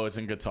 like, oh, it's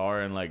in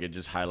Qatar and like it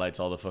just highlights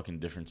all the fucking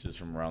differences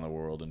from around the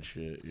world and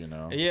shit, you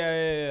know?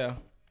 Yeah.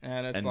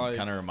 And it's And like,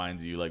 kind of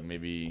reminds you like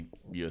maybe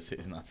USA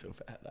is not so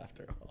bad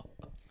after all.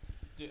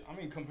 dude, I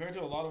mean, compared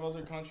to a lot of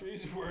other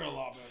countries, we're a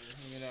lot better.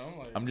 You know,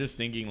 like I'm just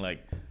thinking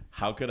like,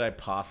 how could I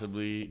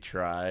possibly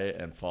try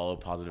and follow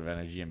positive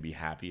energy and be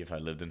happy if I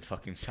lived in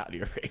fucking Saudi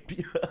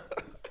Arabia?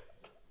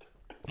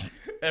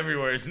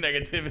 Everywhere is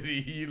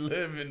negativity. You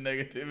live in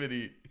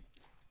negativity.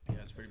 yeah,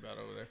 it's pretty bad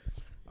over there.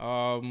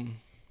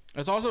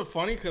 It's also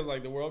funny because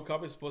like the World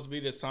Cup is supposed to be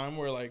this time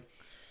where like,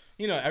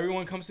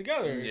 everyone comes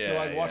together to Yeah,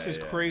 like watch yeah, this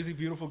yeah. crazy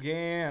beautiful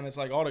game, and it's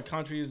like all the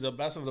countries, the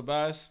best of the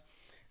best,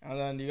 and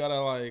then you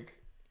gotta like,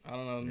 I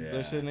don't know, Yeah.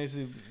 this shit needs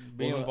to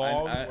be Well,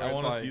 involved. I where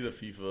it's want to like, see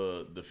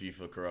the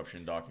FIFA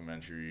corruption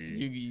documentary.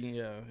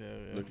 yeah.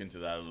 Look into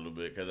that a little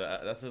bit because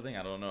that's the thing.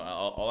 I don't know.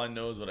 All I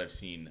know is what I've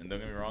seen. And don't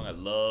get me wrong, I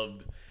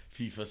loved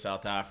FIFA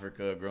South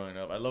Africa growing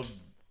up. I loved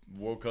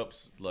World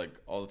Cups like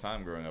all the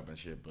time growing up and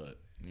shit. But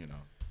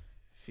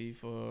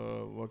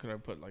FIFA, what could I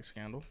put, like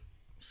scandal?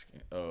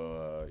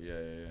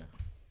 Yeah.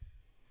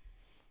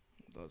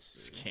 Let's see.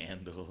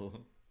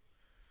 Scandal.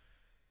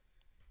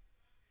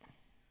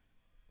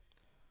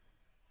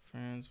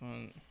 France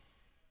announcement.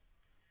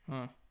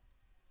 Huh.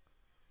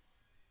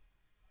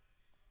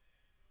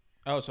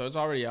 Oh, so it's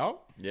already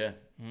out? Yeah.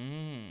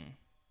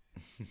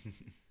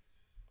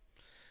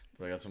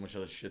 But I got so much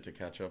other shit to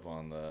catch up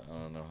on that I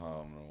don't know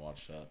how I'm gonna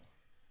watch that.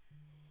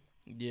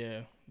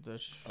 Yeah,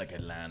 that's Like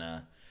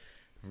Atlanta,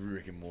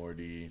 Rick and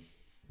Morty,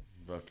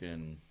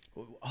 fucking.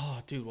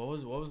 oh, dude, what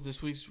was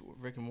this week's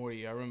Rick and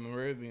Morty? I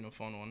remember it being a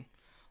fun one.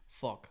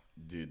 Fuck.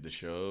 Dude, the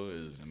show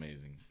is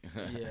amazing.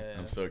 Yeah.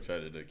 I'm so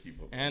excited to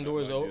keep up. And it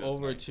was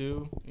over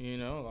too. You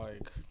know,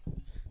 like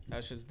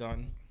that shit's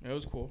done. It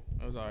was cool.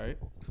 It was alright.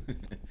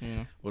 You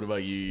know. What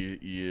about you?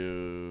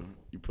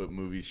 You put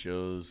movies,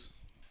 shows.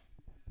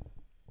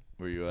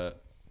 Where you at?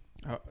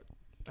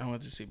 I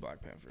went to see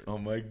Black Panther. Oh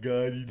my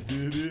god, you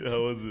did it!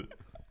 How was it?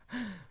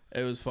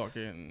 It was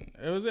fucking.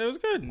 It was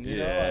good. You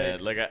Yeah,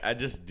 know, like I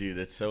just do.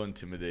 That's so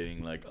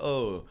intimidating. Like,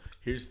 oh,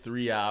 here's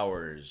 3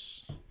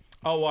 hours.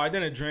 oh well, I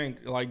didn't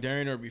drink like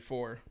during or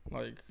before.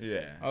 Like,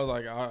 Yeah. I was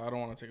like, I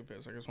don't want to take a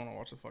piss. I just want to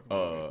watch the fucking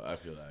movie. Oh, I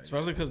feel that.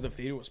 Especially because the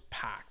theater was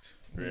packed.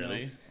 you know?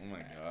 Really? Oh my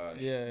gosh.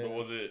 Yeah, But yeah.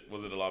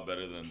 was it a lot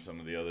better than some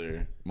of the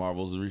other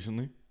Marvels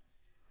recently?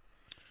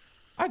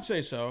 I'd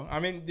say so. I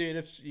mean, dude,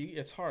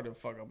 it's hard to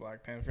fuck up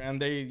Black Panther,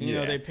 and they you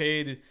know Yeah. they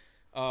paid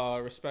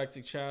respect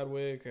to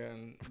Chadwick,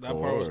 and that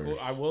part was cool.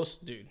 course.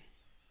 Dude.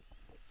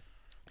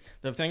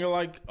 The thing I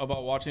like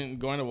about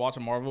going to watch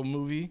a Marvel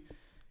movie,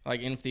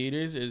 like in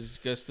theaters, is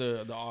just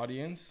the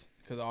audience,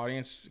 because the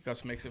audience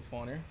just makes it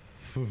funner,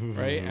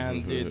 right?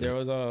 And dude,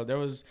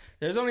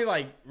 there's only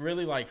like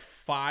really like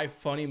 5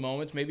 funny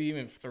moments, maybe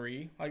even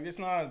 3. Like there's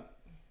not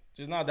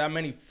that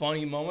many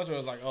funny moments where I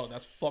was like, oh,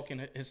 that's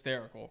fucking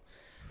hysterical.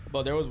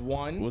 But there was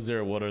one. Was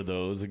there what are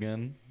those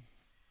again?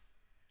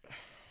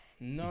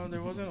 No,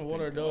 there wasn't a what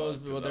Thank are those,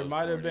 God, 'cause but that there was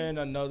might have corny. been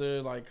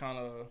another like kind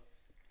of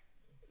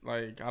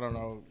like I don't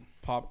know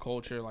pop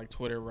culture like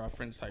Twitter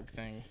reference type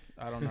thing.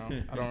 I don't know.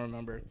 I don't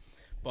remember.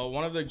 But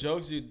one of the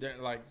jokes, dude,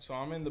 like so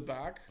I'm in the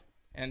back,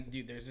 and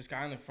dude, there's this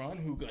guy in the front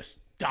who just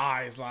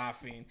dies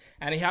laughing,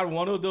 and he had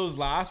one of those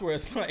laughs where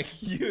it's like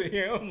you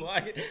hear him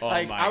like Oh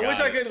like my I wish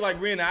I God. could like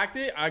reenact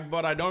it,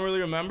 but I don't really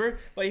remember.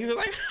 But he was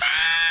like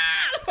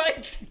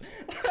like.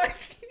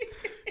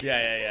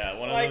 Yeah.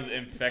 One of Like- those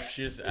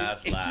infectious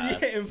ass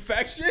laughs. Yeah,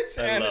 infectious.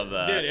 I and, love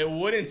that. Dude, it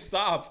wouldn't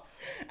stop.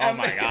 Oh And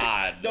my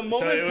god. The moment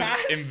so it was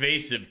passed.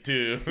 invasive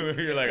too.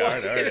 You're like, Well,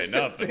 all right, here's the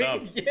enough. thing.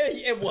 Yeah,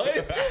 it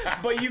was.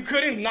 But you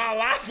couldn't not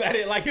laugh at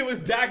it. Like it was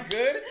that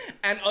good.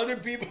 And other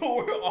people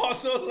were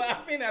also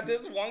laughing at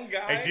this one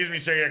guy. Excuse me,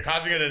 sir, you're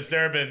causing a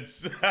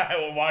disturbance.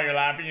 While you're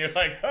laughing, you're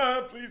like,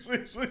 please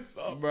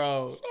stop.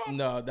 Bro,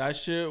 no, that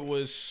shit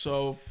was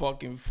so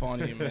fucking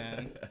funny,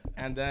 man.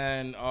 And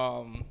then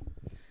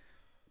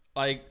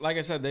like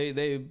I said,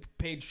 they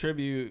paid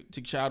tribute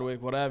to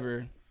Chadwick,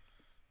 whatever.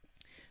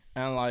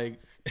 And like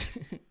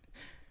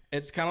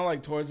it's kind of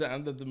like towards the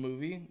end of the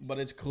movie, but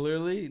it's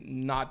clearly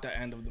not the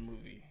end of the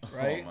movie,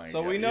 right? my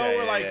So God. we know Yeah,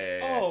 we're yeah, like, yeah,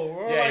 yeah. oh,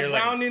 we're Yeah, like you're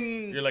like-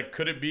 rounding. You're like,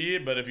 could it be?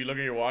 But if you look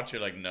at your watch,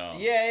 you're like, no.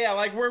 Yeah,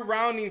 like we're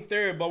rounding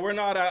third, but we're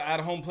not at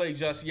home plate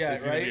just yet,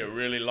 It's gonna right? be a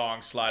really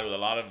long slide with a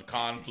lot of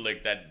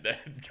conflict that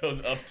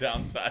goes up,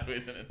 down,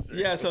 sideways, and in circles.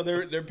 Yeah, so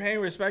they're paying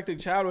respect to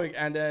Chadwick,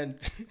 and then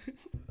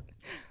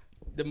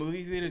the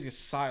movie theater's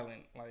just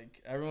silent.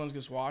 Like everyone's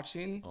just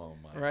watching, Oh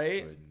my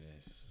Right?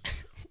 goodness.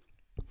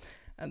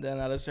 and then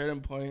at a certain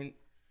point,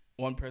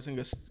 one person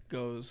just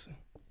goes,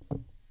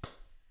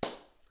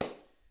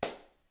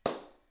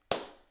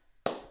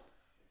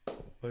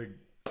 Like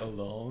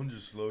alone,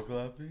 just slow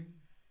clapping,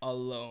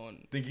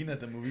 alone. thinking that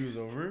the movie was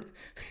over.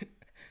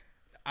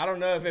 I don't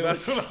know if it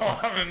That's was.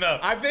 what I want to know.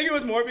 I think it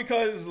was more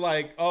because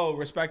like, oh,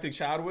 respecting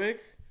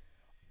Chadwick,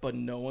 but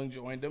no one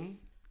joined him.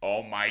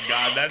 Oh my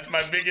god, that's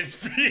my biggest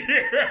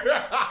fear.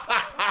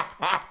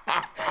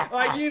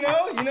 Like you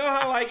know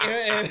how like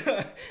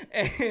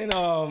in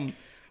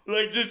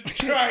Like just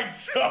trying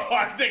so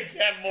hard to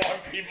get more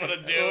people to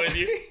do with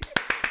you.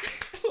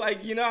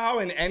 like you know how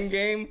in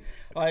Endgame,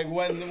 like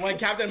when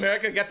Captain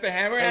America gets the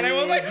hammer and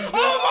everyone's like, oh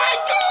my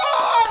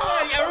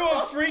god! Like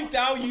everyone freaked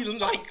out. You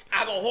like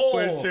as a whole.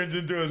 Place turns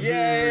into a zoo.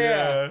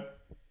 Yeah.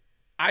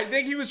 I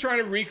think he was trying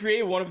to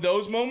recreate one of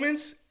those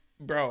moments,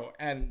 bro.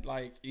 And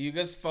like you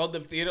just felt the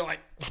theater like,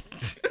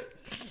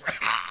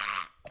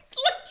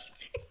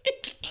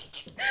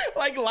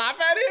 like laugh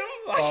at him.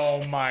 Like,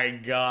 Oh my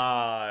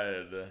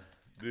god.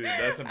 Dude,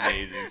 that's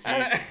amazing. See,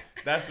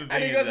 that's the thing.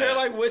 and he is goes there that-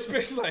 like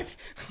whispers like,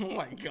 "Oh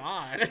my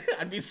god,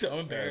 I'd be so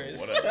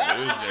embarrassed." What a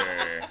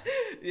loser.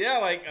 Yeah,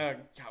 like, God,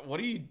 what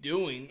are you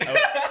doing?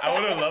 I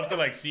would have loved to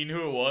like seen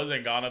who it was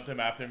and gone up to him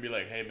after and be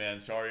like, "Hey man,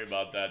 sorry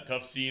about that.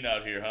 Tough scene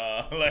out here,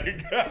 huh?"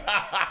 Like,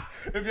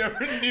 if you ever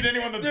need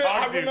anyone to Dude,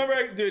 talk I to.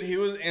 remember, dude, he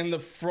was in the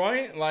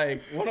front,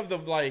 like one of the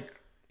like,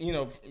 you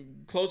know,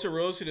 closer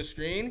rows to the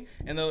screen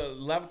in the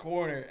left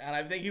corner, and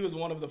I think he was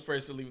one of the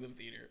first to leave the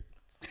theater.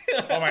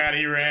 Oh my god,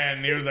 he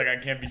ran. He was like, "I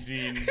can't be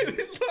seen. It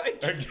was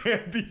like, I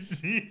can't be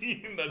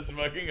seen." That's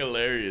fucking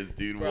hilarious,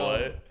 dude. Bro.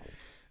 What?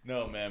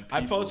 No, man.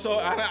 I felt so,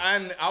 people, bro.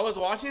 and I was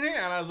watching it,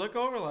 and I look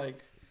over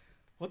like,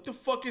 what the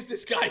fuck is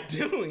this guy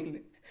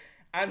doing?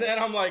 And then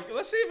I'm like,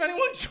 let's see if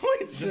anyone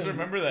joins Just him.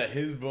 remember that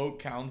his vote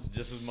counts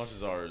just as much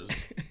as ours.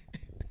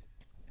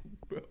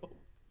 Bro.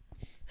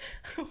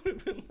 I would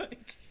have been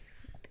like,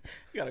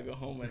 you gotta go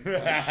home and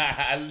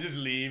I'll just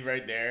leave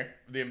right there.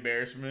 The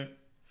embarrassment.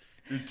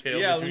 Your tail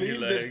yeah, between leave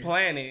your legs. this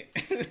planet.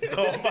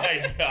 Oh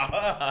my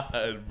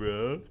god,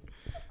 bro.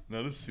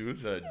 Not a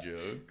suicide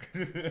joke.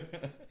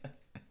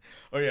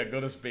 Oh yeah, go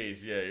to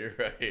space. Yeah, you're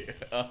right.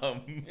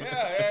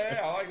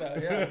 Yeah, I like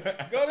that.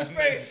 Yeah, go to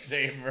space.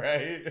 Safe,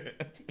 right?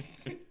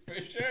 For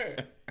sure.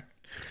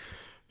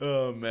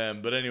 Oh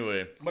man, but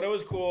anyway, But it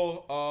was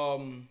cool.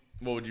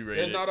 what would you rate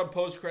There's it? not a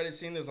post-credit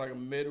scene. There's like a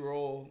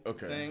mid-roll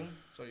Okay. thing,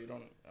 so you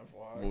don't.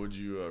 FYI. What would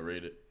you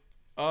rate it?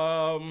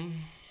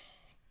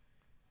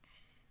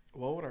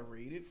 What would I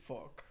rate it?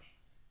 Fuck.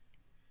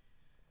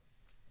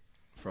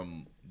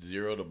 From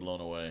 0 to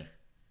blown away.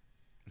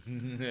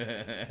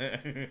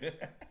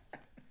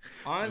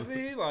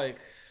 Honestly, like,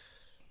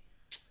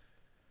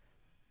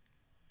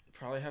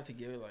 probably have to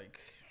give it like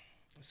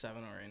a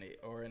 7 or an 8.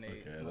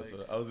 Okay, Like, that's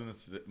what I was gonna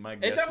say. My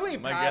guess, definitely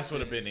my guess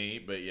would have passes. been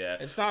 8, but yeah,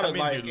 it's not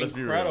let's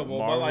be real. incredible,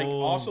 but like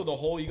Marvel- also the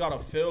whole you gotta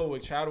fill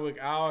with Chadwick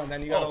out, and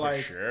then you gotta for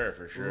like sure,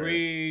 for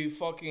sure.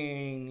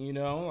 fucking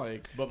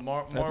like But That's a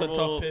Marvel,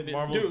 tough pivot.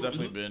 Marvel's Dude,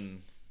 definitely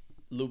been.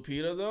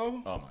 Lupita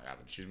though. Oh my god,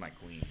 she's my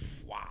queen.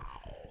 Wow,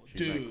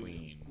 She's my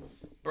queen.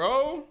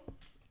 bro.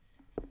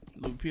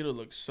 Lupita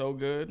looks so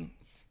good.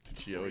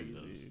 She always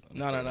Crazy. does.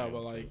 No,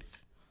 but like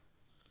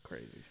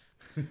crazy.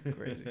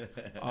 Crazy.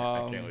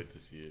 I can't wait to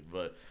see it,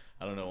 but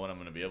I don't know when I'm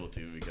gonna be able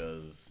to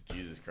because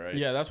Jesus Christ.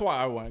 Yeah, that's why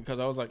I went because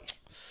I was like,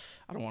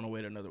 I don't want to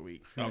wait another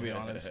week. I'll be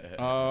honest.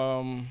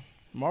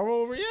 Marvel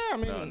over, yeah. I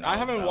mean, No, I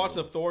haven't that watched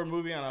was- the Thor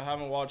movie and I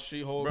haven't watched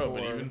She-Hulk. bro. or,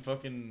 But even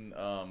fucking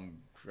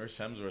Chris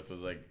Hemsworth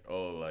was like,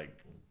 oh, like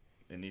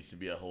it needs to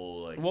be a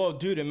whole like. well,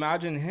 dude,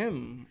 imagine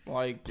him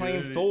like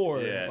playing Dude,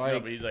 Thor. Yeah, like, no,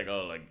 but he's like,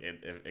 oh, like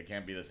it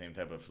can't be the same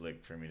type of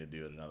flick for me to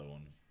do another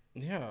one.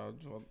 yeah,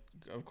 well,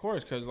 of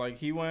course, because like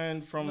he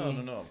went from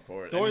No, of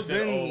course. Thor's and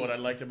he said, been- oh, what I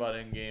liked about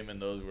Endgame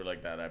and those were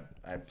like that.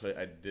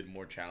 I did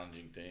more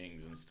challenging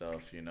things and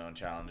stuff, and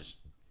challenged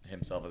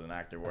himself as an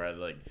actor. Whereas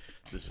like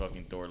this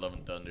fucking Thor: Love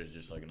and Thunder is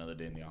just like another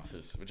day in the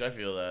office, which I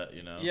feel that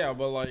Yeah,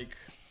 but like,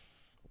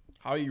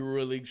 how you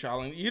really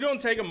challenge? You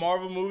don't take a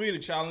Marvel movie to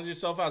challenge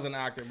yourself as an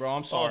actor, bro.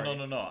 I'm sorry.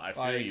 Oh no, I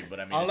feel Like, you, but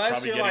I mean, unless it's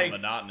probably you're getting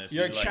like monotonous.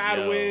 you're He's like,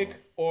 Chadwick yo,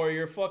 or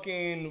you're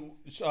fucking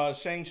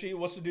Shang-Chi.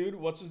 What's the dude?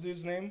 What's the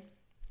dude's name?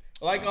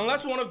 Like,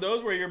 unless one of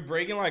those where you're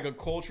breaking like a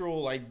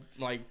cultural like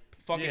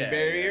fucking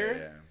barrier.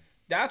 Yeah.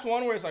 That's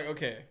one where it's like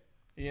okay,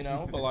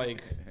 but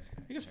like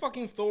he's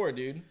fucking Thor,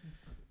 dude.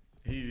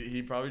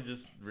 He probably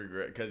just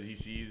regret because he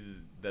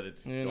sees that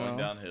it's You going know?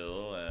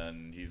 downhill,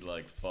 and he's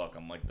like, "Fuck,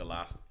 I'm like the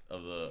last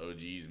of the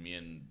OGs." Me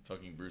and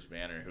fucking Bruce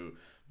Banner, who,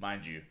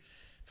 mind you,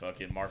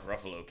 fucking Mark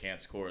Ruffalo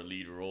can't score a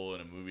lead role in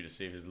a movie to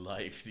save his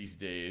life these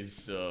days.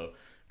 So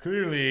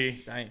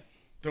clearly, Dang.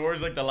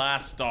 Thor's like the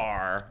last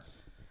star.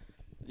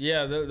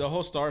 Yeah, the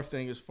whole Star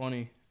thing is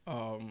funny.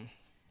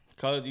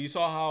 Cause you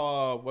saw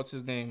how what's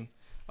his name,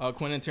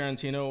 Quentin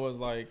Tarantino was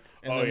like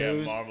in the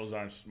news.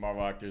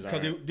 Marvel actors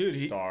 'Cause aren't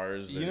he-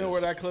 stars. You know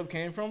where that clip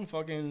came from?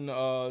 Fucking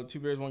Two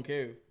Bears One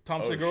Cave.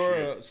 Tom Oh,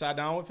 Segura shit. sat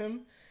down with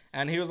him,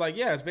 and he was like,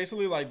 "Yeah, it's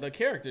basically like the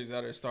characters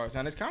that are stars,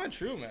 and it's kind of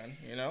true, man.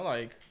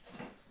 Like,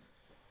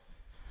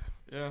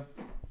 Yeah.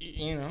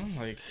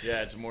 like,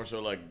 Yeah, it's more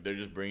so like they're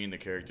just bringing the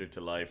character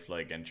to life,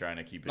 like, and trying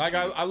to keep it. like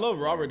true. I love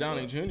Robert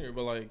Downey But- Jr.,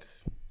 but like,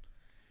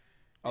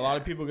 a lot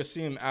of people can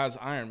see him as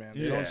Iron Man.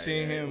 They don't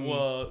see him.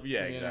 Well,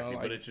 yeah, you know, exactly.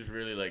 like- but it's just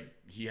really like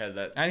he has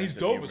that. And he's sense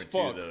of dope humor as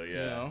fuck. too, though.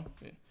 Yeah.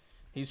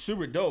 He's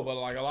super dope, but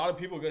like a lot of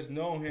people just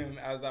know him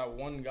as that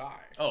one guy.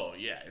 Oh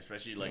yeah,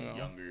 especially like You know.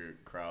 younger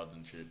crowds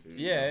and shit too.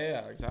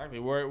 Yeah, exactly.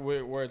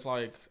 Where it's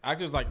like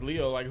actors like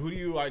Leo, like who do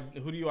you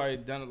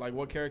identify? Like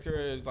what character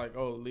is like?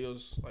 Oh,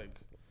 Leo's like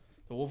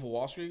the Wolf of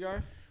Wall Street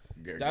guy.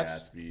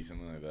 That's- Gatsby,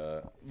 something like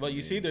that. But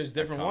you see, there's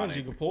different ones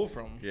you Iconic. can pull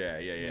from. Yeah.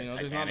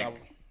 There's not that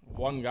Titanic.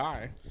 one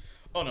guy.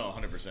 Oh no,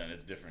 100%.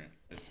 It's different.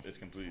 It's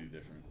completely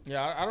different.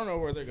 Yeah, I don't know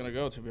where they're gonna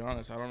go. To be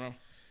honest, I don't know.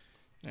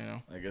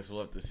 I guess we'll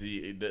have to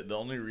see. The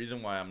only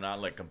reason why I'm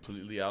not like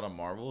completely out on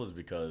Marvel is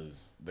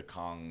because the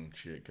Kong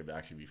shit could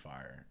actually be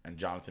fire, and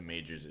Jonathan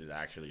Majors is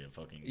actually a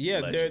fucking Yeah,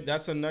 legend.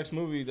 that's the next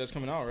movie that's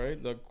coming out,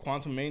 right? The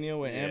Quantum Mania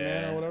with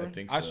Ant-Man Yeah, or whatever. I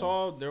think I so.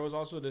 saw there was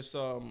also this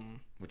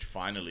Which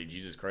finally,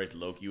 Jesus Christ,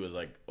 Loki was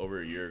like over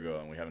a year ago,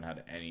 and we haven't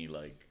had any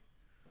like.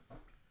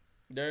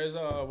 there's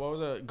what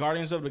was it?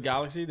 Guardians of the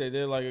Galaxy. They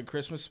did like a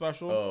Christmas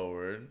special. Oh,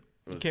 word.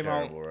 It was Came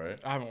out- terrible, right?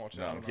 I haven't watched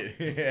it. No, I I'm don't know.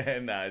 kidding. Yeah,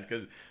 nah, it's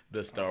because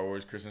the Star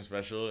Wars Christmas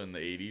special in the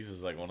 80s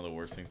was like one of the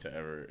worst things to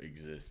ever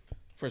exist.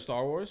 For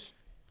Star Wars.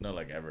 No,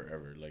 like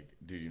ever. Like,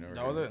 dude, you never.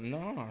 That heard was of it.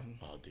 No.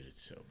 Oh, dude,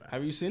 it's so bad.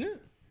 Have you seen it?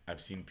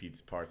 I've seen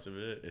Pete's parts of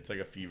it. It's like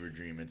a fever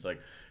dream. It's like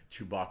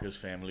Chewbacca's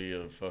family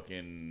of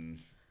fucking.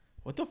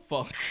 What the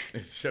fuck?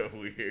 It's so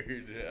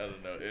weird. I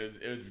don't know. It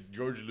was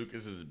George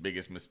Lucas's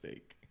biggest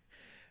mistake.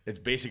 It's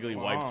basically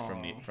wiped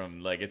from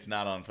like it's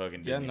not on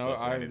fucking Disney Yeah, no, Plus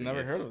or I've anything.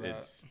 never heard of that.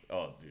 It's,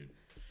 oh, dude,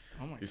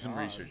 Oh my do some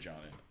God. research on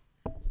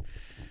it.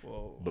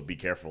 Whoa. But be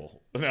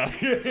careful. No.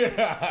 You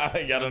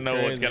gotta know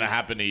what's crazy. gonna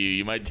happen to you.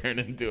 You might turn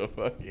into a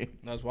fucking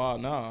That's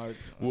wild. No,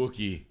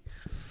 Wookiee.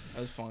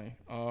 that's funny.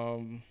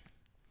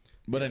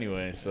 But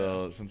anyway,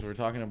 so since we're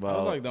talking That about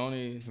was like the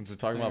only. since we're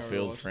talking thing about I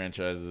failed watched.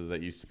 franchises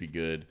that used to be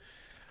good,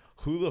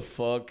 who the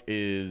fuck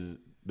is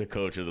the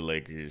coach of the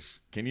Lakers?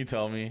 Can you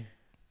tell me?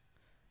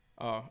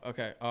 Oh,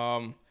 okay.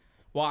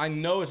 Well, I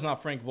know it's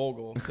not Frank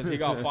Vogel because he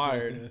got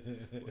fired.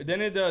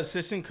 Didn't the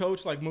assistant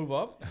coach like move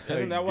up?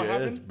 Isn't that what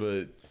happened?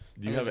 But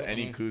do you have I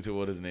any mean- clue to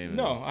what his name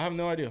No, is? I have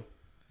no idea.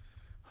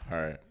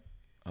 All right,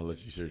 I'll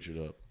let you search it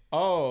up.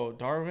 Oh,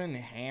 Darvin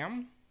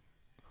Ham.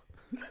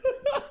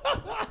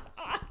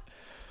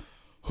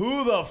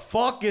 Who the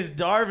fuck is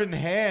Darvin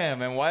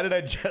Ham, and why did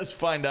I just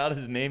find out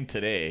his name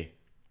today?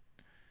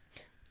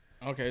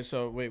 Okay,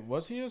 so wait,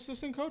 was he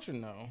assistant coach or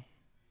no?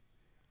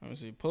 Let me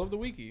see. Pull up the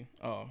wiki.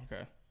 Oh,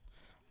 okay.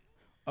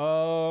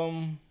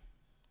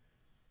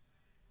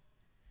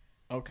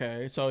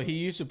 Okay, so he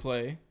used to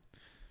play.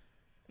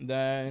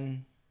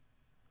 Then.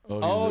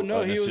 Oh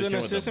no, he was an with the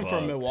assistant for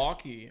Bucks.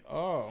 Milwaukee.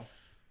 Oh.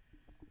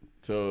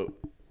 So,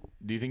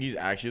 do you think he's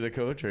actually the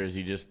coach, or is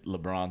he just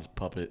LeBron's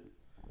puppet?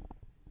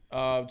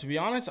 To be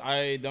honest,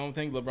 I don't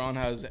think LeBron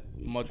has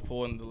much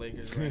pull in the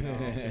Lakers right now.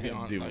 To be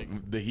honest, Dude,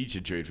 like, the Heat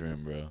should trade for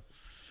him, bro.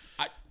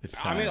 It's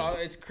I mean, time.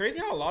 it's crazy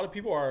how a lot of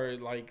people are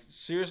like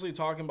seriously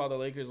talking about the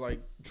Lakers, like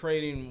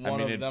trading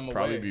one of it'd them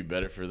probably away. be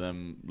better for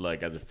them,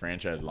 like as a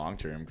franchise long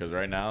term, because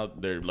right now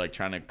they're like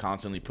trying to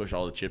constantly push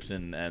all the chips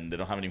in, and they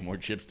don't have any more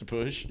chips to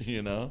push.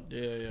 You know.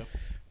 Yeah.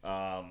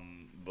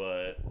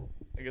 But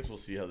I guess we'll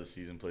see how the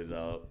season plays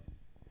out.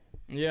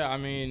 Yeah, I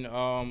mean,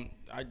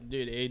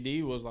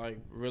 AD was like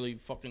really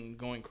fucking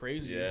going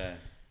crazy. Yeah.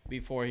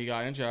 Before he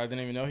got injured, I didn't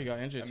even know he got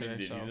injured I mean, today.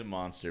 dude, So. he's a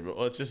monster, but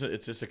it's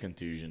just a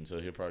contusion, so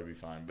he'll probably be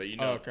fine. But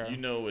Okay.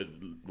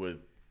 with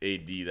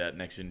AD, that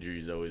next injury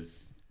is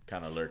always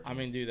kind of lurking. I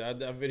mean, dude, that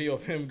video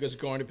of him just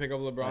going to pick up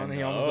LeBron and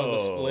he almost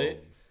does a know.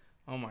 split.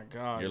 Oh my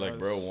god. You're like,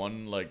 that's- bro,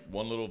 one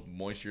little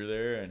moisture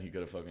there, and he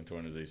could have fucking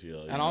torn his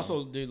ACL. you And know?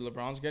 also, dude,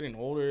 LeBron's getting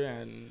older,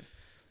 and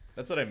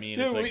that's what I mean.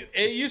 dude, It's like,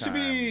 it used to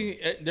be.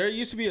 There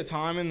used to be a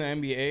time in the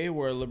NBA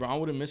where LeBron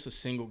wouldn't miss a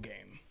single game.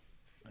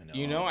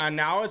 You know, and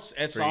now it's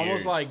For almost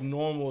years. like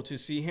normal to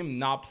see him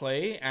not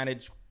play, and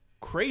it's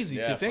crazy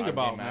to think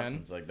about, man.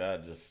 Absence like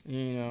that, just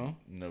You know,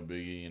 no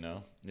biggie. You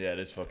know, yeah, it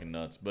is fucking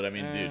nuts. But I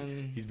mean, dude,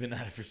 And- he's been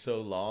at it for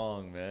so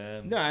long,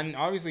 man. yeah, and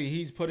obviously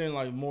he's put in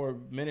like more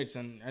minutes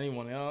than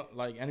anyone else,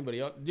 like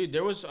anybody else. Dude,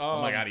 there was.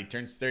 Oh my god, he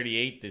turns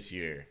 38 this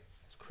year.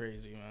 It's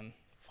crazy, man.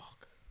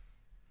 Fuck.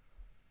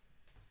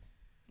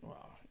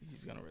 Wow,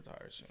 he's gonna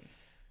retire soon.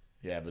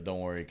 Yeah, but don't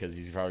worry, because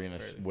he's probably gonna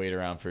Crazy. wait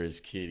around for his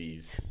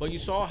kiddies. But you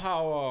saw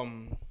how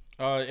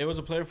it was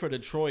a player for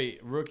Detroit,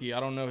 rookie. I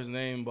don't know his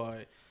name,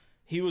 but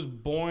he was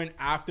born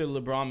after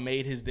LeBron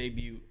made his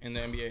debut in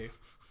the NBA.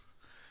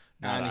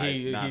 Not, And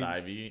he-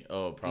 Ivy.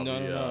 Oh, probably No,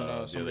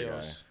 the somebody other guy.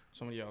 else.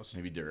 Somebody else.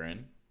 Maybe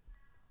Duran.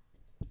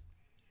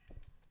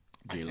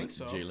 I think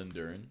so. Jalen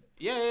Duran.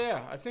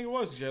 Yeah. I think it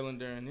was Jalen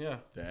Duran. Yeah.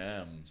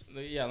 Damn,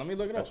 Yeah, let me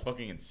look it that's up.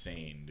 fucking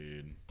insane,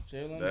 dude.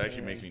 Jalen That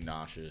actually Duren. makes me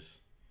nauseous.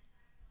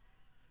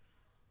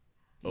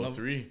 No-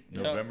 03,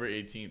 yeah. November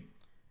 18th.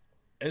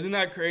 Isn't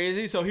that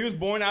crazy? So he was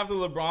born after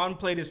LeBron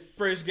played his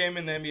first game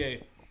in the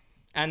NBA.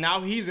 And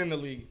now he's in the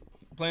league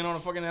playing on a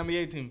fucking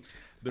NBA team.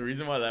 The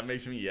reason why that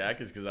makes me yak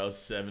is because I was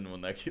 7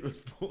 when that kid was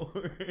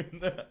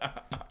born.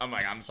 I'm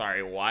like, I'm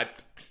sorry, what?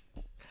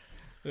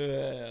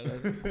 Yeah,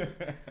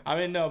 I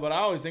mean, no, but I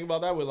always think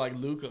about that with like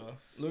Luka.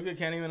 Luka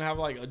can't even have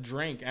like a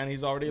drink, and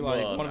he's already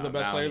like Well, one of the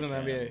best now players he in the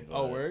can, NBA.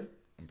 Oh, but- word?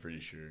 I'm pretty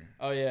sure.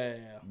 Oh, yeah.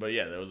 But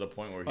yeah, there was a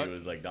point where he But-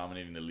 was like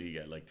dominating the league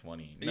at like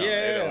 20. No, Yeah,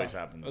 it yeah. always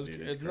happens, It's-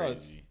 dude. It's it's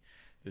nuts. crazy.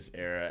 This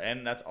era.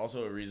 And that's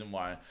also a reason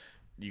why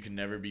you can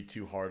never be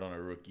too hard on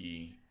a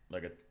rookie,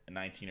 like a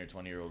 19 or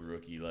 20-year-old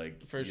rookie.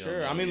 Like For you don't sure.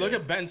 know I mean, yet. look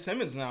at Ben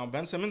Simmons now.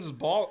 Ben Simmons is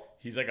ball.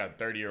 He's like a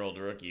 30-year-old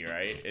rookie,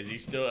 right? Is he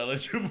still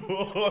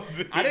eligible?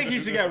 I think he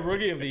should get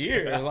Rookie of the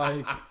Year.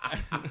 Like,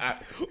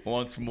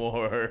 Once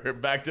more,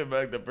 back to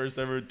back, the first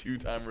ever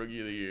 2-time Rookie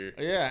of the Year.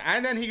 yeah,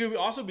 and then he could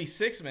also be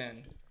six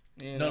man.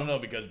 You know? No,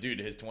 because dude,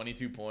 his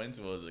 22 points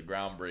was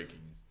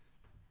groundbreaking.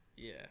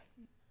 Yeah.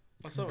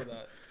 What's up with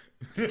that?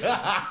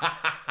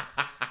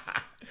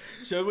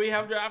 Should we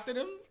have drafted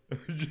him?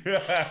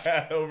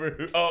 Over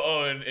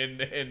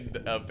in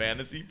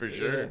fantasy for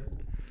sure,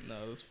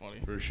 No, that's funny.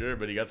 for sure.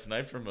 But he got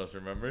sniped from us.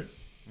 Remember,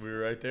 we were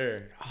right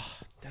there. Oh,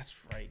 that's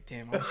right.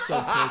 Damn, I was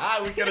so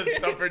pissed. We could have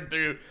suffered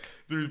through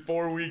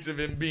 4 weeks of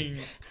him being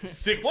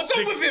six. What's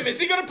up with him? Is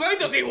he gonna play?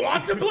 Does he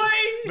want to play?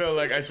 No,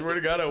 like I swear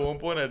to God, at one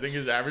point I think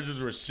his averages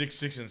were 6,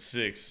 6, and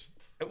 6.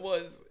 It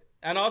was.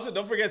 And also,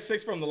 don't forget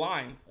 6 from the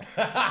line.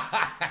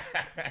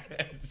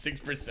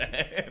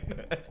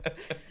 6%.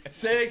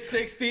 6,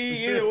 60,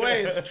 either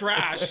way, it's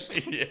trash.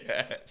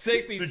 Yeah.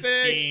 66.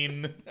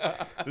 16.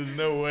 There's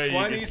no way you can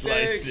 26.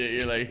 slice it.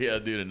 You're like, yeah,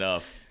 dude,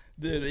 enough.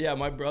 Dude, yeah,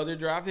 my brother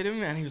drafted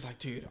him, and he was like,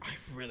 dude, I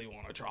really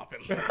want to drop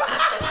him.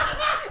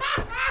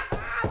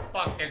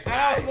 Fuck this And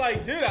I was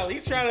like, dude, at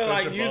least try to Such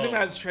like a use him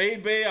bum. as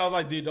trade bait. I was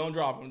like, dude, don't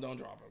drop him.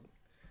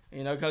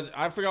 You know, because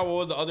I forgot what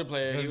was the other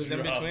player. He was in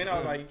Drop between. I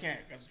was him. like, you can't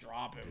just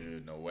drop him.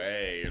 Dude, no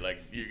way.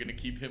 You're gonna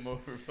keep him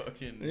over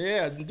fucking.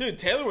 Yeah, dude,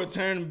 Taylor would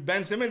turn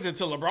Ben Simmons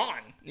into LeBron.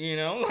 You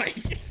know, like.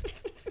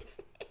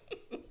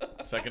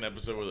 Second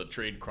episode where the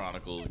trade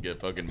chronicles get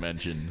fucking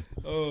mentioned.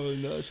 Oh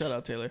no! Shout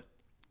out Taylor.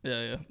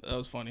 Yeah, that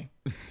was funny.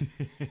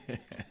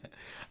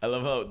 I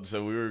love how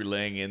so we were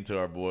laying into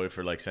our boy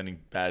for like sending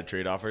bad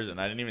trade offers, and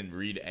I didn't even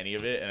read any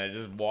of it, and I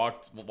just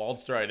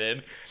waltzed right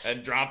in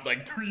and dropped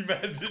like 3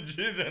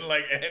 messages and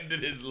like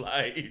ended his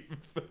life.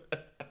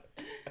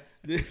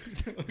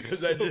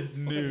 Because I just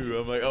knew.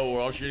 I'm like, oh, we're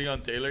all shitting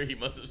on Taylor. He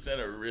must have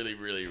sent a really,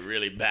 really,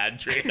 really bad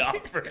trade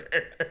offer.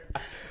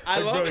 I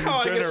Like, love bro, how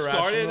I he's get trying to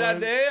started that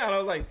rationalize. day, and I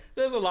was like,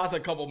 "There's a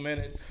last couple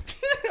minutes."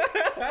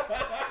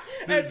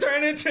 It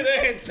turned into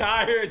the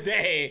entire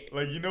day.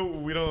 Like, we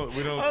don't.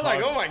 I was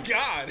like, "Oh my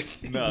god!"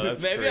 No,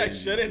 that's maybe I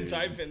crazy, shouldn't dude.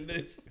 type in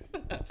this.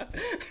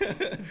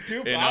 It's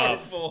too Enough.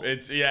 powerful.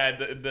 It's the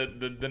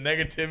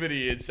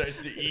negativity. It starts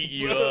to eat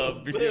you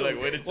up. You're like,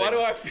 wait a second. Why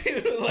do I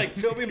feel like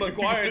Tobey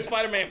Maguire in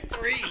Spider-Man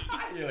 3?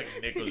 You're like,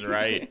 Nick was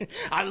right.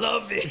 I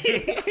love it.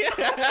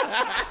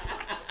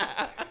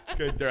 This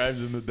guy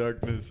thrives in the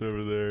darkness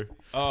over there.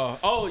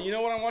 Oh, you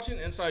know what I'm watching?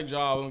 Inside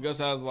Job. And Gus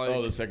has like.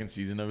 Oh, the second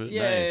season of it.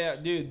 Yeah, Nice. yeah,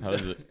 dude. How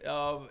is it?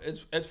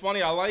 It's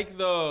funny. I like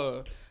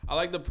the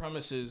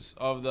premises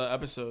of the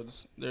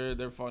episodes.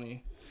 They're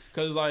funny,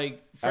 cause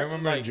like I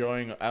remember like,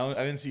 enjoying. I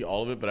didn't see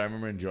all of it, but I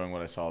remember enjoying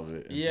what I saw of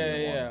it. In Yeah,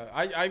 season yeah.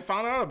 one. I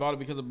found out about it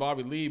because of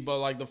Bobby Lee, but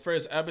like the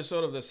first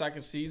episode of the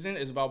second season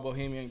is about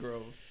Bohemian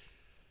Grove.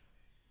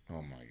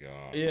 Oh my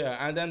god.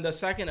 Yeah, and then the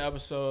second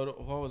episode,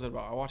 what was it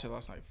about? I watched it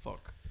last night.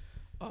 Fuck.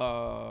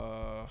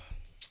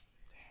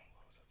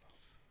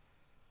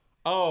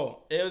 Oh,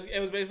 it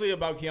was basically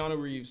about Keanu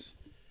Reeves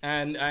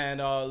and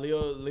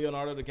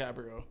Leonardo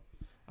DiCaprio.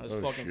 It was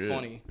Oh, fucking shit.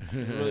 funny. It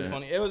was really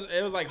funny. It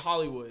was like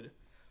Hollywood,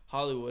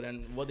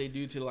 and what they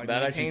do to like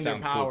That actually maintain their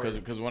sounds power. cool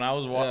because when I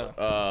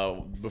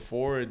was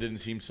before it didn't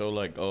seem so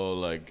like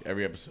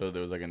every episode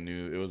there was like a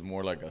new. It was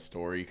more like a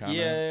story kind of.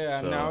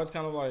 Yeah. So Now it's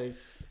kind of like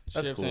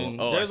that's shifting.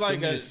 cool. Oh, There's I still like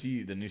need a. to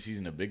see the new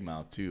season of Big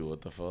Mouth too.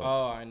 What the fuck?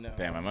 Oh, I know.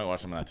 Damn, I might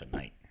watch some of that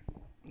tonight.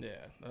 Yeah,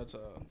 that's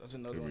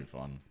another It'll be one.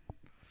 fun.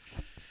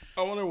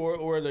 I wonder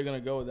where they're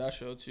gonna go with that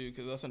show too,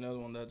 because that's another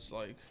one that's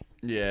like.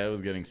 Yeah, it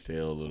was getting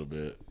stale a little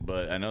bit,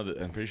 but I know that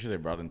I'm pretty sure they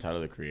brought in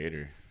Tyler the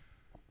Creator,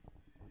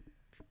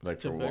 like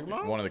To for Big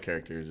Mouth? one of the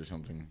characters or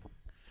something.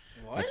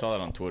 What? I saw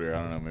that on Twitter.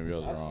 I don't know, maybe I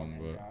was wrong,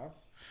 but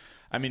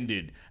I mean,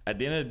 dude, at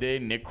the end of the day,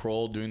 Nick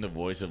Kroll doing the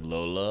voice of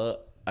Lola,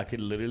 I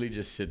could literally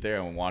just sit there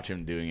and watch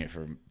him doing it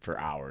for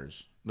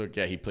hours. Look,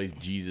 yeah, he plays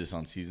Jesus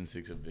on season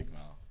 6 of Big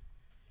Mouth.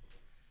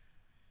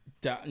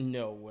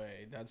 No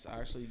way. That's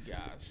actually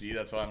gas. See,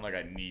 that's why I'm like,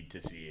 I need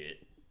to see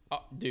it.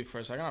 Dude, for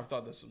a second I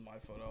thought this was my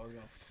photo. I was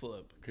gonna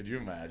flip. Could you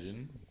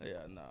imagine?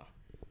 Yeah, no.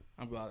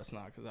 I'm glad it's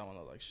not, because that one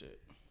look like shit.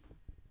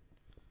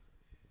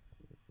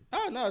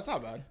 Oh, no, it's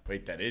not bad.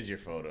 Wait, that is your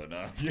photo, no?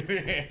 I'm kidding.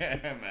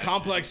 Imagine.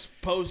 Complex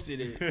posted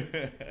it.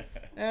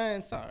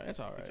 It's alright. It's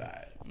alright. It's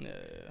alright. Yeah.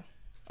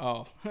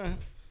 Oh.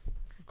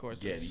 Of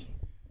course Getty.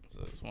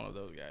 it's one of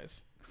those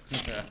guys.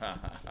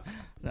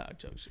 Nah,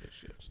 jokes.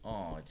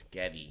 Oh, it's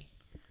Getty.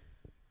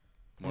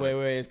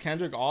 Wait, is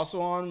Kendrick also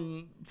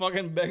on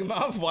fucking Big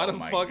Mouth? Why Oh the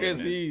my fuck is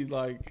he goodness.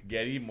 like?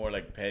 Getty, more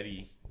like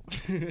Petty.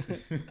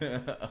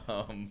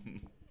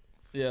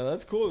 Yeah,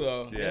 that's cool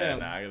though. Yeah, Damn.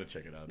 nah, I gotta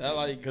check it out. That,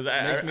 like, because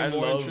makes me I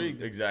more love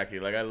intrigued. exactly.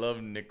 Like I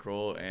love Nick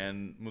Kroll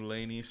and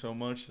Mulaney so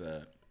much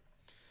that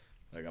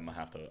like I'm gonna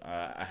have to.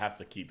 I have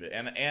to keep it.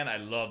 And I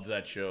loved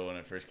that show when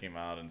it first came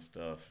out and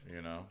stuff.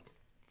 You know,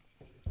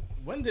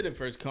 When did it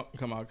first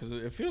come out? Because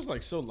it feels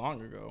like so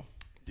long ago.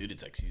 dude,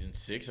 it's like season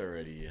 6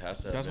 already. It has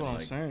to. Have That's been what I'm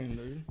like saying,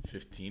 dude.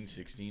 15,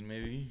 16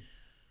 maybe.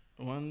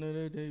 When did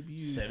it debut?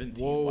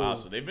 17. Whoa. Wow,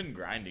 so they've been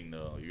grinding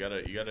though. You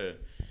gotta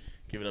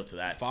give it up to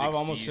that. 5, 6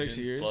 almost 6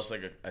 seasons, years. Plus,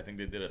 like I think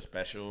they did a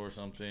special or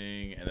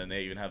something, and then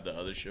they even have the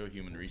other show,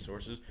 Human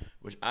Resources,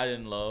 which I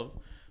didn't love,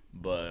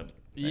 but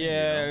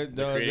Yeah,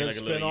 they're creating the like a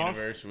little spin-off.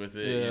 universe with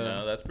it. Yeah. You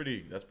know, that's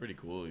pretty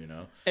cool. You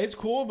know, It's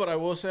cool, but I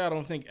will say I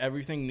don't think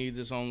everything needs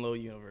its own little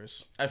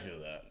universe. I feel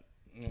that.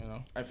 You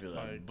know. I feel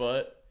that, Like-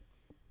 but.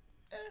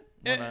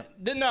 Why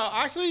not? No,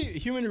 actually,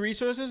 Human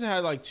Resources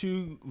had like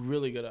 2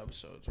 really good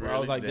episodes where I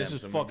was Really? like, "This Damn,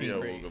 is so maybe fucking I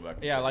will great." go back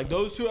and Yeah, check like it out.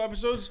 those 2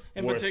 episodes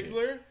in Worth it.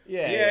 particular.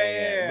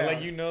 Yeah. But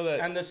like you know that.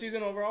 And the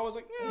season overall was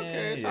like,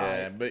 okay, it's yeah,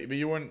 alright. but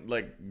you weren't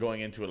like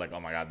going into it like, oh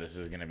my god, this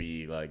is gonna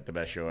be like the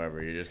best show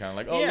ever. You're just kind of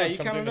like, oh, Yeah, look, you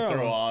something kinda to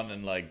throw know. on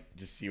and like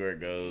just see where it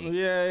goes.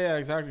 Yeah,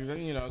 exactly.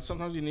 Then, you know,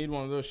 sometimes you need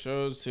one of those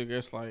shows to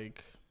just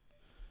like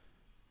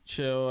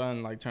chill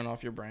and like turn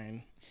off your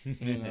brain.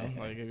 You know,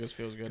 like it just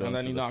feels good, Go and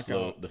then into you the knock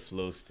flow, out. the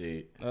flow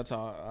state. That's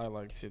how I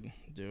like to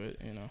do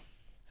it. You know,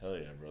 Hell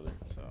yeah, brother.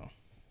 so.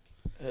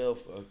 Hell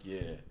fuck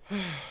yeah.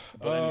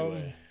 But Um,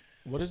 anyway,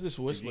 What is this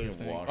Whistler of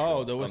thing? wash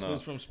Oh, ups. the Oh, no.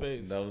 Whistlers from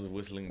space. that was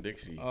Whistling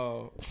Dixie.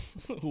 Oh,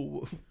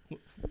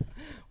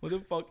 what the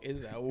fuck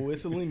is that?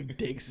 Whistling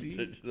Dixie?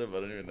 Search it up, I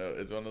don't even know.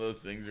 It's one of those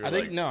things where I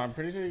think like, no. I'm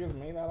pretty sure you guys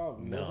made that up.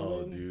 no,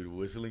 Whistling? dude,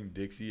 Whistling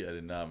Dixie, I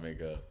did not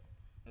make up.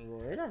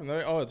 Right?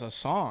 Oh, it's a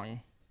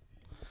song.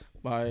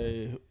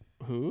 By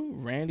who?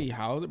 Randy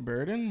Howard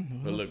Burden? Who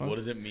But the look, fuck? what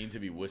does it mean to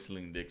be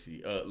whistling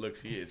Dixie? Look,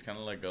 see, it's kind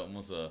of like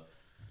almost a.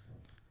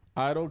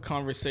 Idle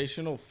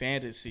conversational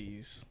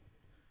fantasies.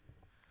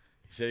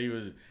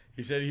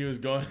 He said he was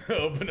going to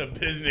open a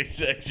business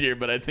next year,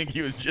 but I think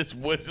he was just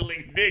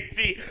whistling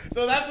Dixie.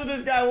 So that's what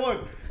this guy was.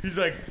 He's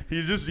like,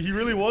 he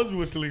really was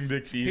whistling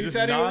Dixie. He's He just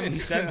said he was-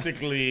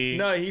 nonsensically.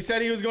 No, he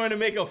said he was going to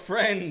make a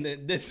friend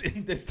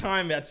this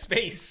time at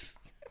space.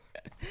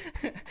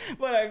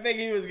 But I think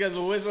he was just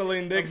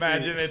whistling Dixie.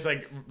 Imagine it's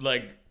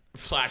like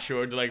flash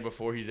forward to like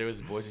before he's there with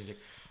his boys. He's like,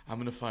 I'm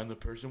gonna find the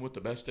person with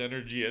the best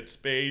energy at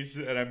space,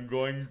 and I'm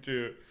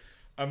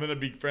gonna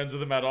be friends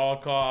with him at all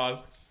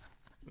costs.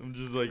 I'm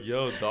just like,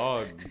 yo,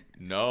 dog,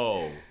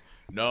 no.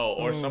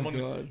 Or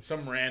Oh,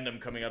 some random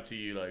coming up to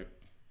you like,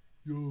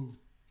 yo,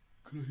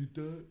 can I hit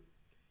that?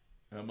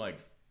 And I'm like,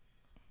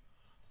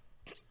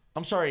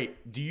 I'm sorry,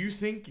 do you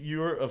think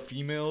you're a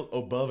female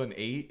above an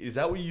 8? Is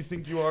that what you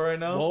think you are right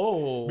now?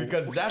 Whoa.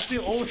 Because that's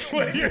the only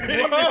way you're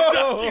hitting this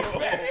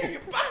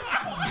vape.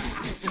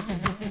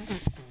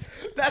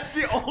 That's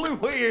the only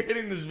way you're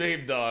hitting this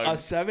vape, dog. A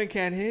 7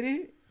 can't hit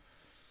it?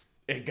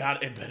 It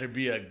better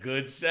be a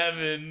good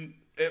 7.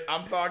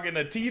 I'm talking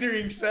a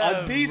teetering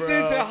 7. A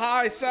decent bro. to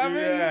high 7?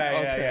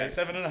 Yeah.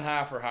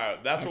 7.5 or higher.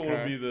 That's what would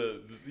Okay. be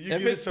the you If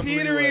give it it's some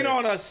teetering leeway.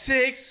 on a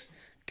 6,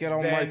 get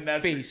on Then my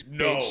that's- face,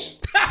 no. bitch.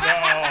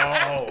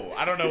 No.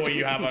 I don't know what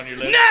you have on your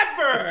lip.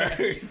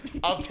 Never!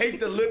 I'll take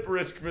the lip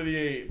risk for the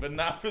 8, but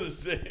not for the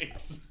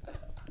 6.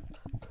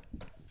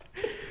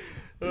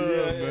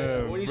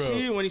 When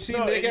you see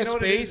No, Nick you at know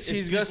what it space, is?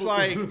 he's It's just people-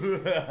 like,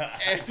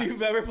 if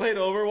you've ever played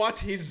Overwatch,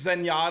 he's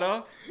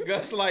Zenyatta,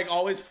 just like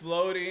always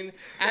floating.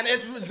 And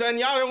it's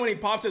Zenyatta when he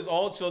pops his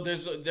ult, so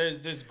there's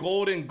this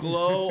golden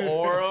glow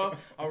aura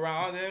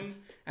around him,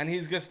 and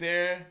he's just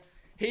there.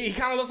 He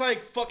kind of looks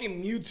like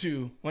fucking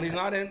Mewtwo when he's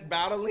not in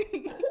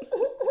battling.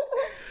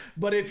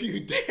 But if you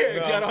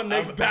dare get on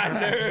Nick's bad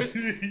nerves,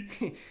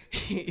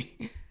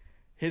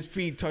 his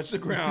feet touch the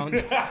ground.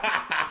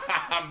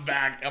 I'm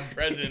back. I'm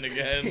present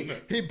again.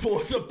 He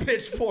pulls a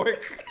pitchfork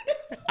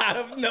out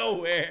of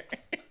nowhere.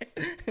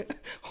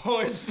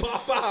 Horns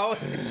pop out.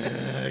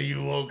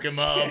 You woke him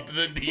up.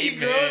 The demon. He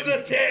grows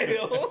a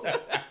tail.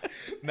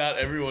 Not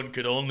everyone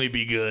could only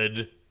be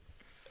good.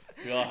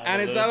 God, And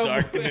the instead of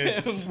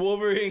darkness.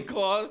 Wolverine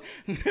claws,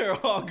 they're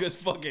all just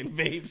fucking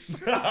vapes.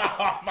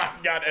 Oh my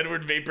God!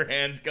 Edward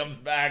Vaporhands comes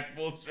back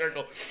full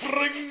circle.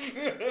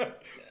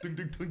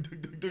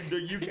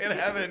 You can't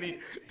have any.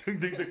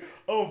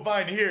 Oh,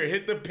 fine. Here,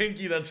 hit the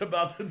pinky that's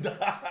about to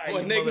die.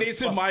 When you Nick needs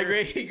to motherfucker.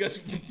 migrate, he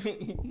just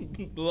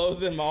blows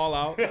them all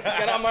out. Get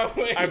out my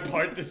way. I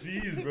part the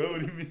seas, bro. What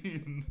do you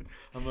mean?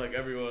 I'm like,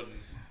 everyone,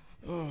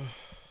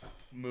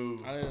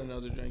 move. I need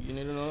another drink. You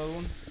need another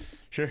one?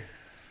 Sure.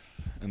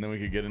 And then we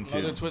could get into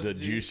Another the Twisted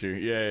Tea? juicer.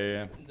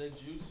 Yeah. The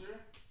juicer?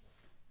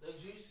 The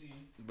juicy.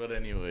 But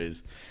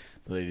anyways,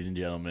 ladies and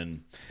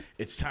gentlemen,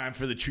 it's time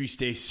for the Tree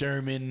Stay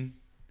Sermon.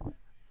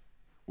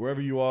 Wherever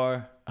you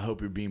are, I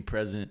hope you're being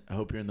present. I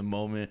hope you're in the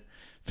moment.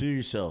 Feel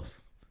yourself.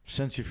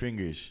 Sense your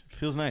fingers.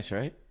 Feels nice,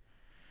 right?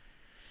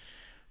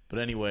 But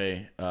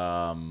anyway,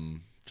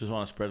 just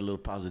want to spread a little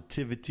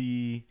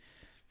positivity.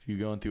 If you're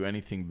going through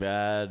anything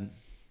bad,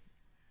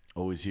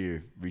 always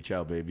here. Reach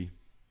out, baby.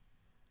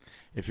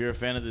 If you're a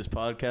fan of this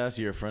podcast,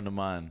 you're a friend of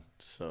mine.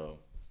 So,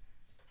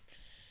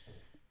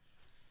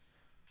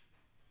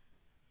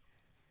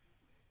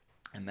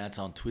 and that's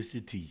on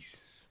Twisted Teas,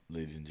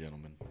 ladies and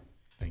gentlemen.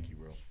 Thank you,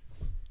 bro.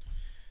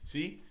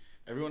 See,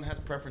 everyone has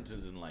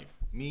preferences in life.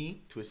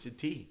 Me, Twisted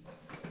Tea.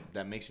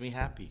 That makes me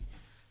happy.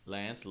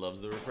 Lance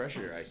loves the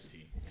refresher iced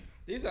tea.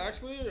 These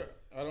actually,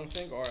 I don't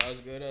think are as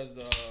good as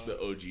The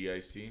OG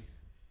iced tea.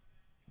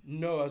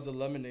 as the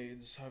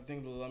lemonades. I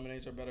think the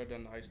lemonades are better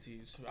than the iced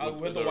teas.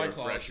 With the the White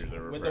Claws. refresher, the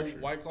With refresher.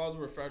 the White Claws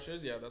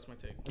refreshers, yeah, that's my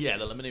take. Yeah,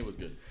 the lemonade was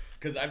good.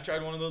 Because I've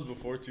tried one of those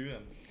before, too.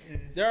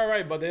 And They're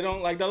alright, but they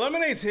don't like the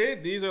lemonades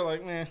hit. These are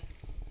like meh.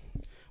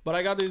 But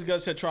I got these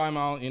guys to try them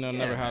out. You know,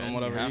 never had them. man,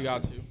 Whatever, you you have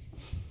got to. to.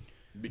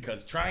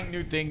 because trying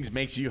new things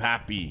makes you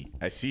happy.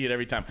 I see it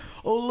every time.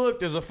 Oh, look,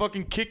 there's a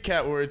fucking Kit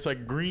Kat where it's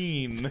like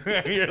green.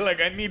 You're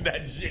like, I need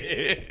that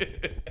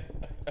shit.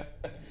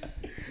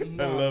 I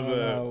love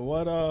that. No.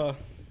 What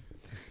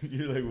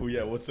You're like, well,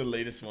 yeah, what's the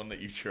latest one that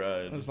you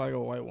tried? It's like a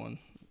white one.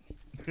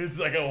 It's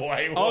like a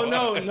white Oh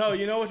one. no!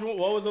 You know which one?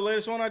 What was the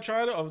latest one I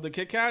tried of the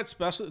Kit Kat?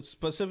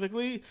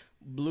 Specifically,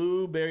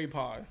 blueberry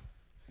pie.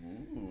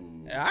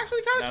 Ooh. It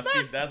actually kind Now, of see,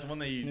 smacked. that's one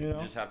that you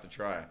know? just have to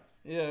try.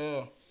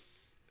 Yeah.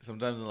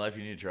 Sometimes in life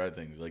you need to try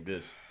things like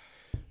this.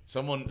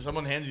 Someone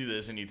hands you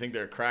this and you think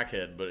they're a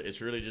crackhead, but it's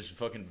really just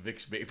fucking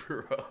Vicks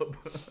Vapor Rub.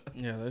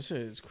 Yeah, that shit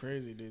is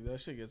crazy, dude. That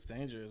shit gets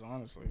dangerous,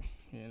 honestly.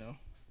 You know.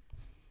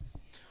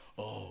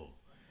 Oh,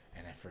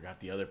 and I forgot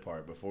the other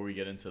part before we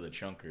get into the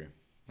chunker.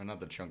 Or not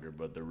the chunker,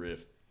 but the riff.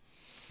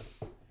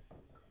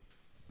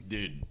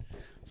 Dude,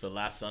 so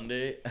last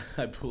Sunday,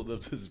 I pulled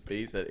up to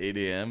Space at 8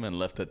 a.m. and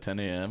left at 10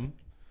 a.m.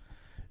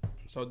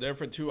 So there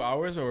for 2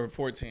 hours or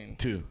 14?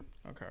 2.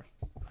 Okay.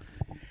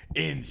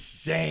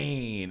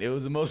 Insane. It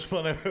was the most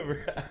fun I've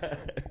ever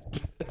had.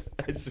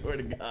 I swear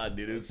to God,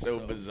 dude, it was so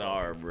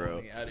bizarre, bro.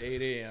 Funny. At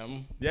 8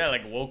 a.m. Yeah,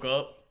 like woke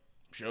up,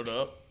 showed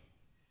up,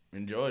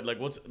 enjoyed. Like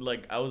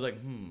I was like,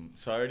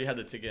 So I already had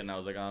the ticket, and I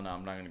was like, oh no,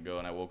 I'm not gonna go.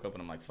 And I woke up,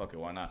 and I'm like, fuck it,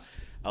 why not?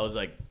 I was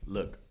like,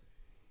 look,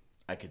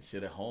 I could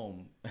sit at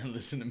home and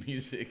listen to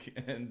music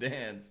and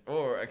dance,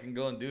 or I can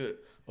go and do it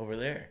over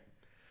there.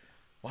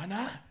 Why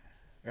not?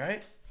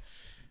 Right?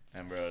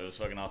 And bro, it was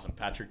fucking awesome.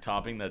 Patrick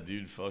Topping, that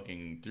dude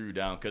fucking threw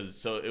down.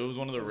 So it was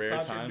one of the rare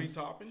Patrick times. be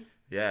topping?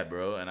 Yeah,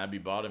 bro, and I'd be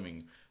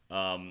bottoming.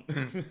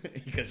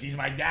 Because he's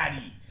my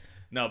daddy.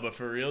 No, but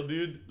for real,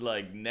 dude,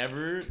 like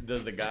never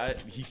does the guy,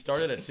 he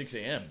started at 6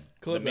 a.m.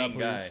 Clip the main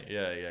that, guy. please.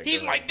 Yeah. He's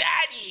go my ahead.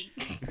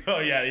 daddy. Oh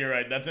yeah, you're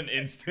right. That's an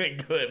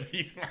instant clip.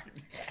 He's my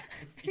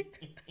daddy.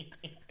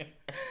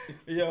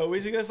 Yo, we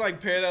should just like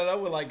pair that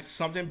up with like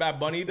something Bad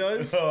Bunny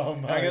does. Oh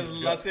my I guess God.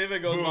 let's see if it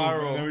goes Boom,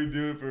 viral. And then we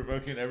do it for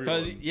fucking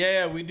everyone. Cause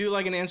yeah, we do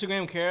like an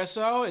Instagram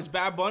carousel. It's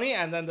Bad Bunny,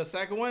 and then the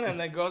second one, and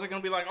then girls are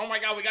gonna be like, "Oh my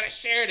God, we gotta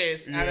share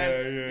this!" And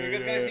then you're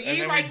just gonna see, And "He's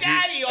then my we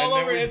daddy" all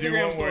over and then we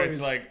do Instagram one where stories.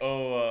 it's like,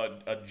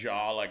 a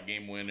jaw like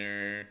game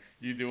winner.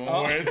 You do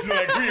one where it's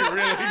like we really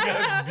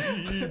got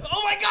deep.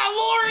 Oh my God,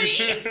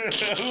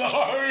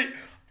 Lori! Lori.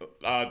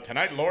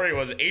 Tonight, Lori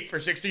was 8 for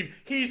 16.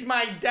 He's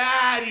my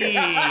daddy.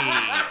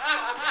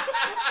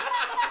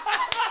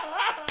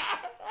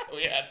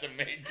 We had to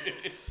make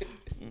it.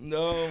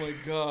 Oh my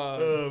God,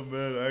 Oh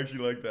man, I actually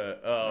like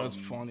that. that's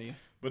funny.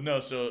 But no,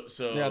 so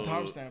Yeah,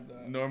 timestamp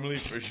that. Normally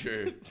for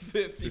sure.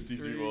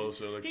 53. Well,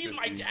 so like He's 50.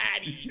 my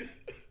daddy.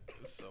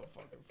 It's so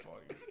fucking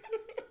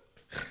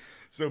funny.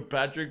 So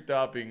Patrick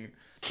Topping.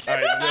 All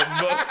right,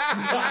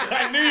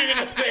 I knew you were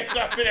gonna say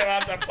something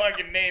about the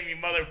fucking name, you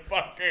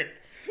motherfucker.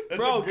 That's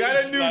Bro,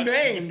 got a new slut.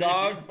 name,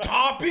 dog.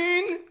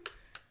 Topping?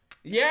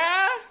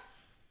 Yeah?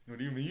 What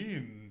do you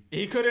mean?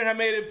 He couldn't have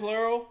made it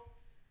plural.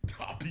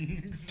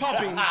 Toppings.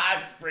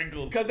 Toppings.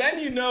 Sprinkles. Cause then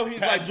you know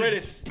he's like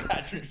British.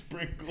 Patrick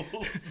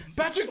Sprinkles.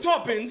 Patrick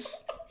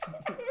Toppins.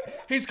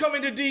 He's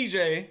coming to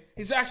DJ.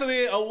 He's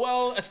actually a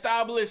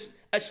well-established,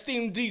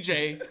 esteemed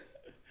DJ.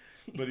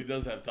 But he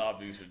does have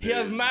toppings for He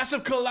has days.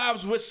 massive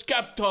collabs with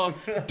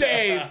Skepta,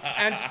 Dave,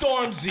 and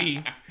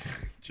Stormzy.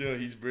 Chill,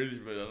 he's British,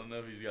 but I don't know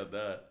if he's got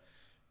that.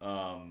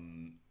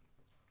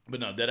 But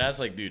no, deadass,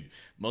 like, dude,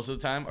 most of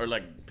the time, or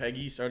like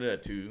Peggy started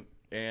at 2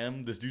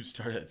 a.m. This dude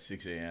started at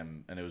 6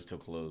 a.m. and it was till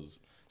close.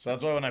 So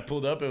that's why when I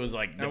pulled up, it was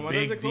like the And when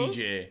big does it close?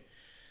 DJ,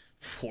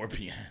 4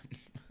 p.m.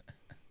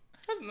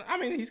 I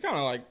mean, he's kind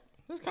of like,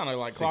 that's kind of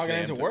like 6 clogging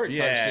a.m. into to- work type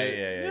Yeah, shit.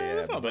 yeah.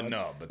 That's not But bad.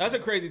 no, but that's a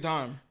crazy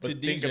time But to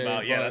think DJ.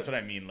 about, yeah, but- that's what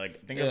I mean.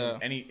 Like, think Yeah.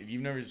 of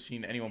you've never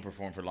seen anyone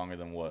perform for longer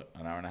than what?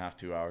 An hour and a half,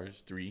 2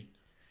 hours, 3?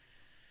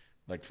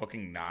 Like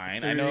fucking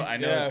 9. I know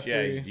Yeah, it's,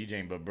 yeah, he's 3.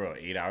 DJing, but bro,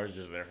 8 hours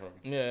just there for.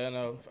 Yeah,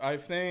 no. I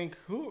think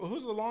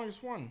who's the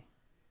longest one?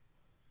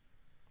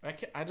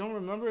 I don't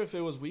remember if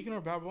it was Weeknd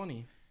or Bad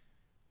Bunny.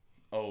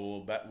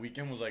 Oh, well,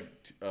 Weekend was like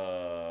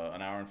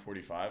an hour and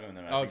 45, and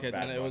then I think Okay,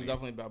 Bad then it was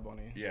Bunny- definitely Bad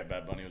Bunny. Yeah,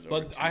 Bad Bunny was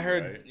over But 2, I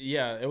heard, right?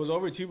 yeah, it was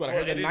over 2. But I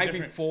Well, heard it the is night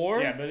different.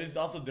 before, Yeah, but it's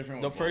also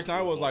different. the with first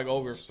vocal- night was like vocals.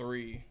 over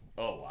 3.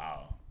 Oh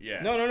wow,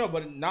 yeah. No,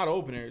 but not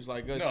openers.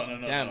 Like no,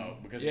 them.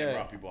 because you yeah.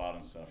 brought people out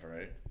and stuff,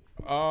 right?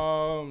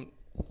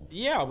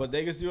 Yeah, but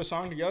they just do a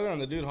song together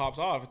and the dude hops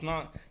off. It's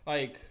not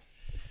like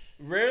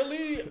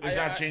rarely. It's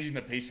not changing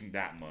the pacing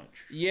that much.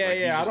 Yeah, Like,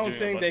 he's yeah. I just don't doing a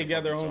think bunch they of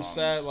get their fucking own songs.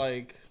 set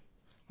like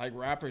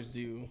rappers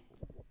do.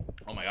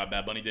 Oh my God,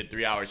 Bad Bunny did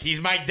 3 hours. He's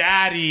my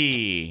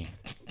daddy.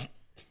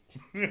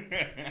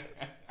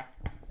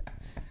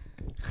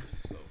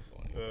 So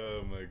funny.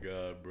 Oh my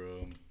God,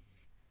 bro.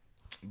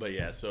 But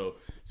yeah, so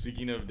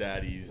speaking of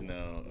daddies,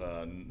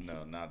 no,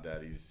 not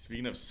daddies.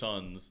 Speaking of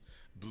sons,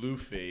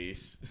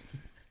 Blueface,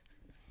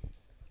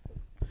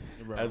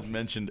 Bro. as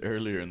mentioned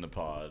earlier in the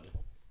pod.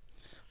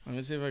 Let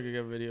me see if I can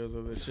get videos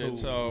of this shit.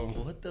 So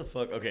what the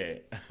fuck?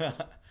 Okay,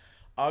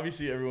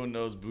 obviously everyone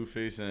knows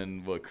Blueface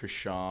and what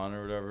Krishan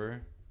or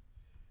whatever.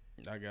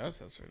 I guess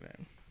that's her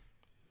name.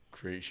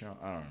 Krishan,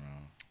 I don't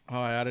know. Oh,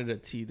 I added a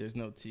T. There's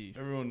no T.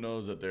 Everyone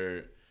knows that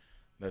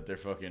they're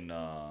fucking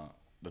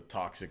the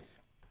toxic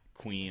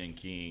queen and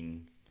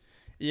king.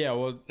 Yeah,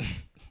 well,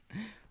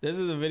 this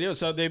is the video.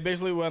 So they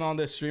basically went on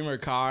this streamer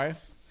Kai,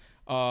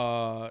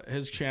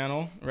 his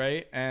channel,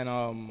 right?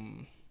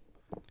 And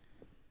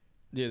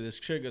yeah, this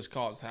chick has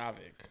caused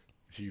havoc.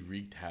 She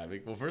wreaked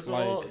havoc. Well, first of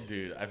Like- all,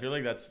 dude, I feel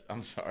like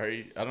I'm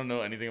sorry. I don't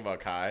know anything about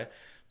Kai,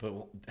 but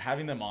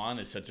having them on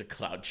is such a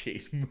cloud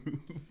chase move.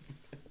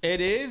 It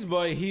is,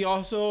 but he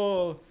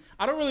also,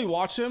 I don't really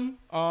watch him.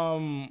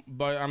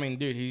 But I mean,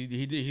 dude,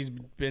 he's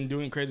been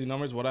doing crazy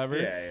numbers, whatever.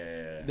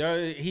 Yeah.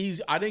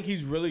 I think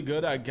he's really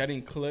good at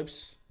getting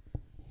clips.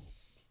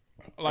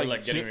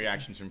 Like getting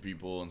reactions from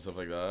people and stuff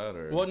like that,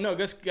 or Well, no,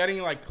 just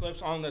getting like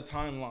clips on the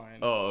timeline.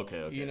 oh,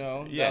 okay. You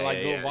know, yeah, that,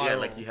 like, go yeah, viral.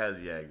 like he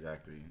has, yeah,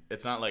 exactly.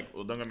 It's not like,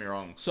 well, don't get me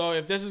wrong. So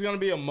if this is gonna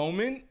be a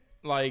moment,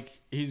 like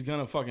he's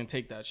gonna fucking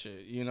take that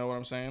shit. You know what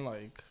I'm saying?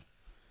 Like,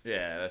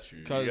 Yeah, that's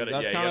true. because You gotta-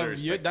 that's yeah, you kind gotta of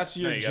respect that's that.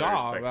 your No, you gotta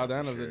job respect at that the for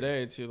end of the sure.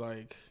 day to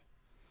like.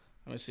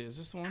 Let me see. Is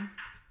this the one?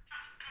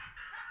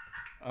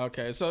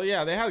 Okay, so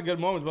yeah, they had good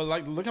moments, but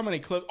like, look how many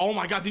clips. Oh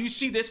my god, did you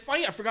see this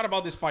fight? I forgot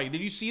about this fight.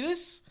 Did you see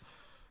this?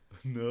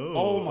 No.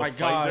 Oh my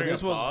god,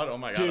 this was. Oh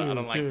my god, dude, I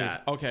don't like dude.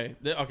 that. Okay.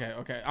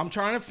 I'm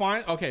trying to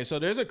find. Okay, so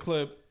there's a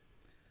clip.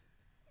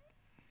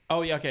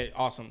 Oh yeah. Okay.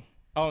 Awesome.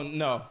 Oh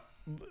no.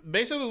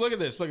 Basically, look at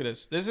this. Look at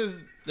this. This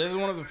is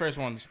one of the first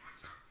ones.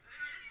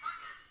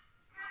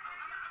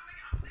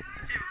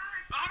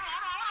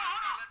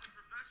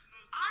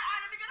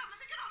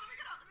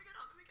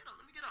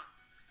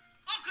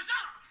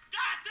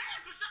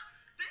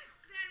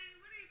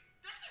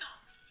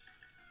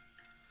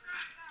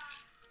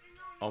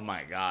 Oh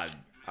my god,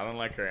 I don't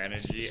like her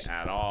energy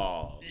at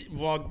all.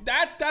 Well,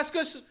 that's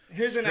because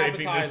here's an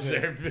Scraping the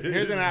appetizer. surface.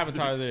 Here's an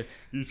appetizer.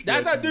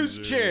 That's that dude's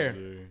chair.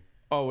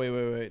 Oh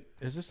wait.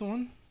 Is this the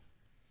one?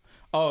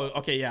 Oh,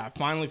 okay, yeah. I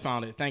finally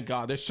found it. Thank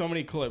God. There's so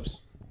many clips.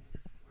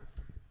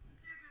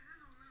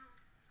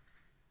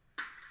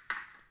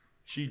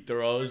 She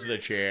throws the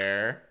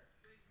chair.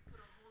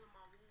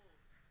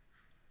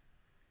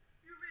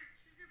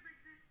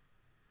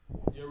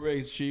 You're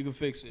right. She can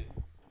fix it.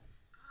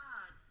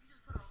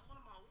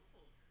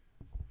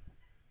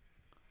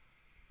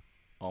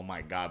 Oh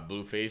my god,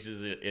 Blueface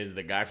is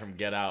the guy from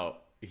Get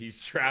Out. He's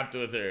trapped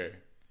with her.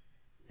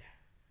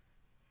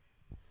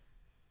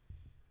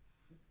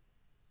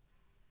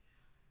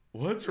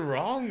 What's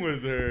wrong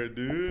with her,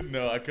 dude?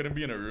 No, I couldn't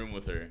be in a room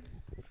with her.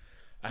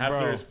 I have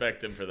to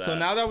respect him for that. So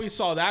now that we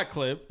saw that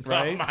clip,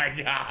 right? Oh my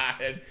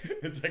god,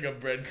 it's like a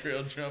bread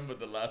grill drum, but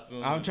the last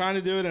one. I'm trying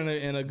to do it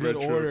in a good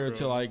Retro order crumb.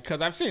 to like,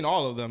 cause I've seen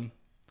all of them.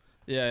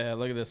 Yeah.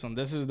 Look at this one.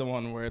 This is the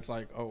one where it's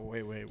like, oh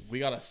wait, we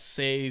gotta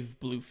save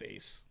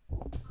Blueface.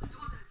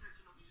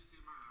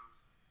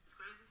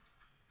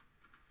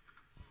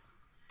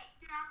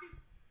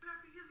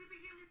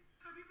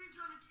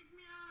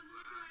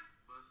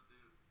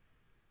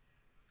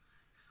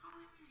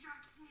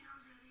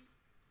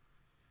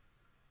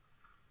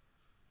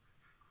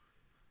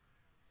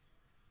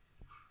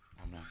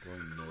 I'm not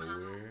going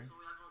nowhere.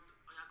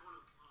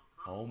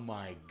 Oh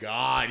my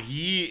god,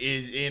 he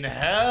is in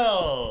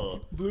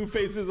hell.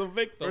 Blueface is a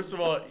victim. First of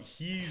all,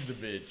 he's the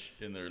bitch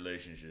in the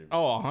relationship.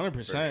 Oh,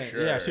 100%. For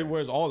Yeah, she sure.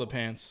 wears all the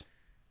pants.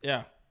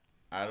 Yeah.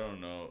 I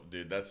don't know,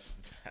 dude. That's.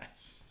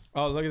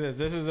 Oh, look at this.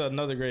 This is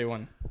another great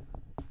one.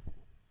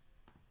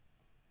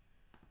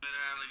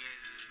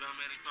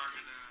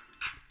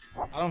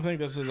 I don't think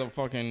this is a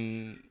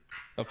fucking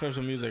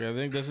official music. I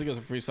think this is just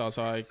a freestyle,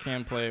 so I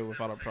can play it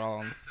without a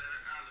problem.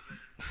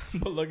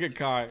 But look at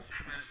Kai.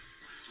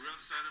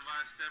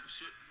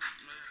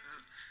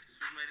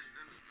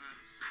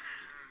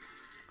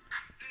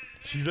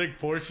 She's like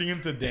forcing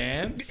him to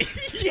dance.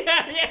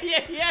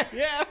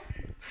 Yeah.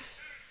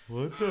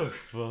 What the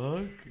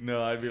fuck?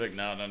 No, I'd be like,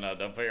 no,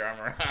 don't put your arm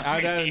around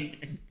And me.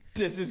 then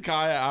this is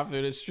Kai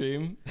after the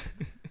stream.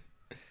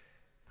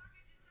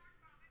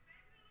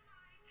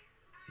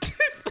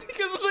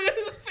 Look at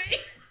his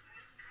face.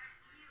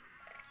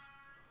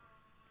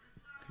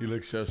 He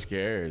looks so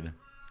scared.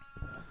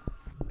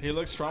 He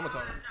looks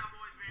traumatized.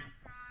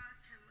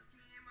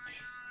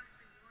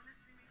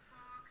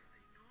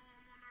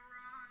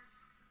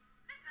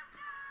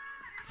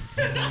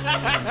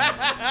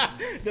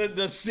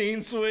 the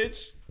scene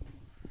switch.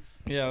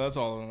 Yeah, that's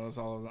all of them. That's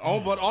all of them. Oh,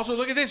 but also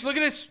look at this. Look at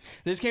this.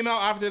 This came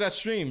out after that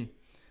stream.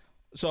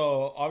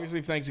 So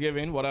obviously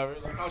Thanksgiving, whatever.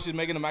 Like how she's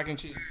making the mac and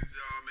cheese.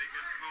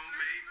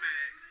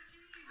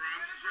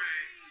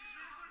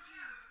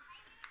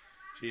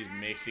 She's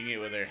mixing it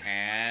with her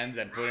hands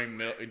and putting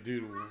milk.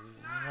 Dude,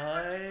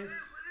 what?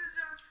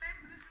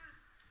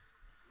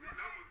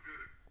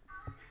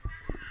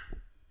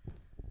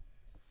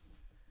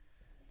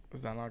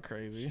 Is that not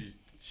crazy?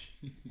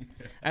 She's,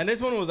 And this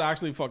one was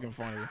actually fucking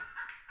funny.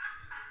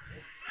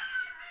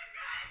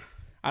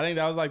 I think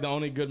that was like the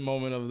only good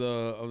moment of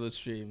the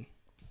stream.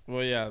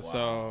 Well, yeah. Wow.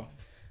 So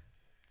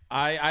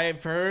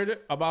I've heard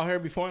about her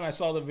before, and I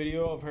saw the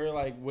video of her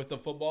like with the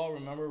football.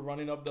 Remember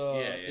running up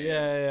the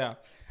yeah.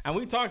 And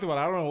we talked about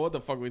it. I don't know what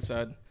the fuck we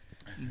said,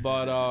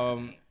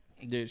 but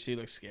dude, she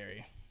looks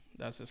scary.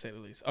 That's to say the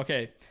least.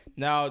 Okay,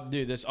 now,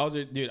 dude, this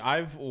other dude,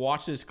 I've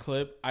watched this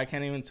clip. I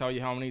can't even tell you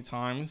how many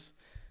times.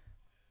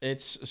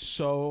 It's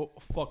so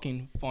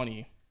fucking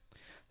funny.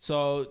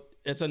 So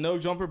it's a No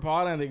Jumper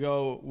pod, and they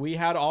go, we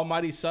had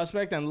Almighty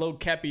Suspect and Lil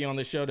Kepi on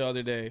the show the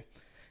other day,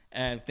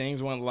 and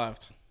things went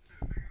left.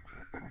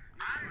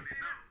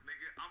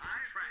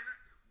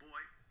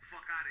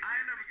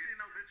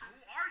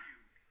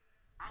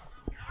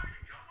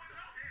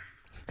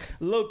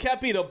 Lil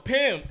Kepi the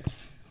pimp.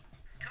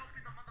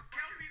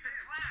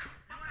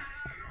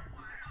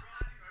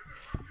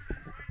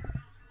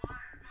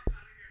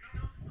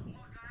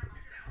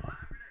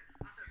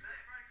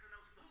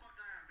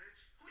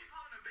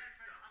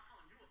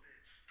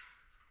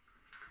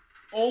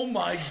 oh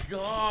my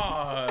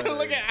god.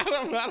 Look at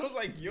Adam. Adam's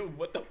like, yo,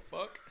 what the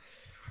fuck?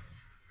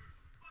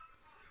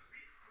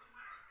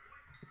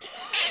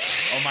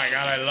 Oh my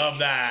god, I love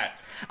that.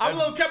 I'm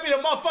Lil Kepi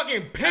the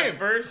motherfucking At pimp.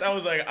 first, I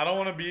was like, I don't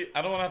want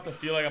to have to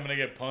feel like I'm gonna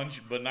get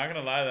punched, but not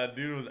gonna lie, that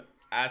dude was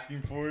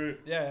asking for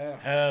it. Yeah.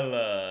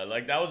 Hella.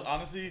 Like, that was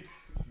honestly,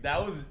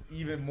 that was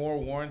even more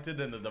warranted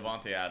than the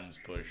Devontae Adams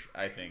push,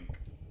 I think.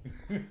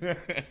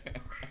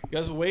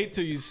 Just wait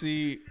till you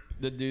see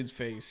the dude's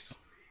face.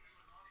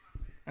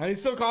 And he's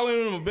still calling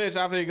him a bitch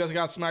after he just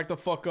got smacked the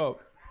fuck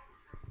up.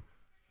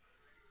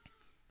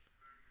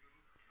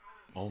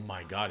 Oh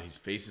my god, his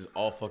face is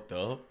all fucked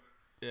up.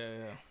 Yeah.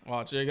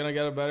 Watch, you're gonna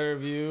get a better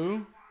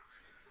view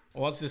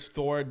once this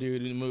Thor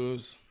dude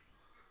moves.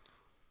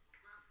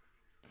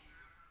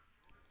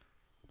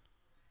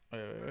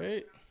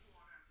 Wait.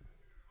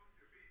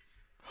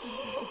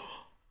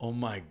 Oh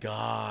my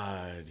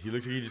god. He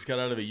looks like he just got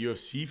out of a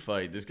UFC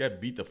fight. This guy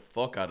beat the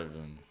fuck out of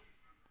him.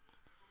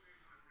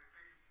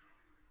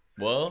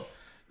 Well,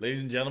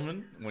 ladies and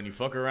gentlemen, when you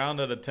fuck around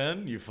at a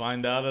 10, you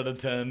find out at a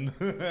 10.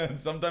 And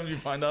sometimes you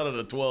find out at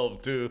a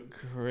 12 too.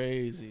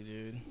 Crazy,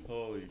 dude.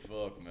 Holy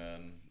fuck,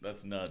 man.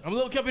 That's nuts. I'm a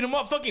little Kepi the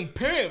motherfucking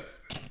pimp.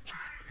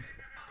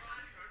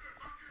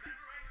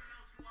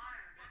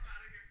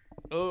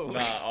 Oh. Nah,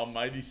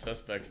 almighty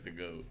suspect's the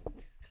GOAT.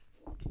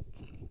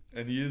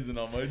 And he is an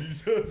almighty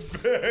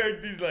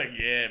suspect. He's like,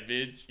 yeah,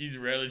 bitch. He's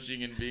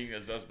relishing in being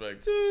a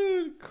suspect.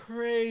 Dude,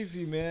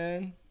 crazy,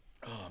 man.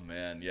 Oh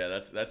man, yeah,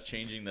 that's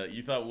changing that.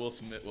 You thought Will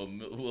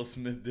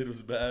Smith did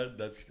was bad.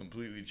 That's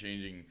completely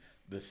changing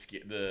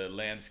the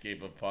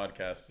landscape of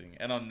podcasting.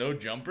 And on No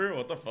Jumper,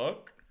 what the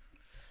fuck?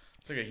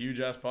 It's like a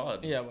huge ass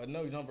pod. Yeah, but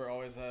No Jumper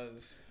always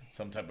has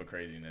Some type of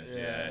craziness.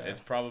 Yeah. Yeah,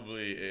 it's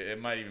probably it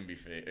might even be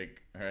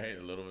fake, right?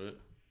 A little bit.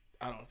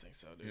 I don't think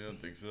so, dude. You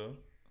don't think so?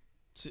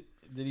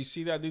 Did you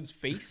see that dude's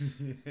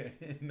face?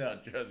 No,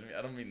 trust me,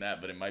 I don't mean that,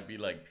 but it might be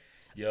like,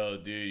 yo,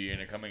 dude, you're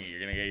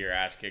gonna get your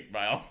ass kicked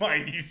by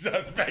almighty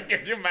suspect.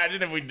 Could you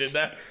imagine if we did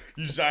that?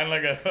 You sign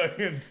like a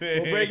fucking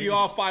thing. We'll break you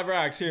all 5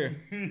 racks here.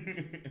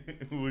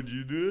 Would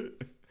you do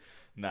it?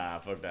 Nah,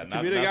 fuck that.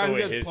 To be the guy who way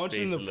gets his punched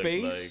in the looked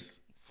face?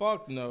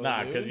 Fuck no.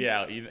 Nah, dude. cause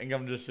yeah, you think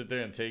I'm just sit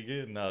there and take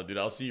it? No, dude,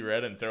 I'll see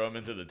red and throw him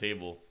into the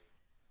table.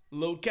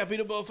 Lil Kepi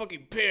the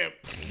motherfucking pimp.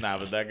 Nah,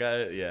 but that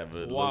guy, yeah,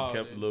 but Wow,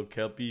 Lil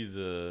Kelpie's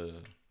Yeah.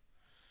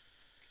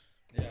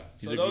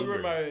 He's So a those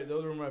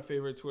goober. were my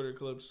favorite Twitter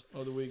clips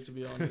of the week, to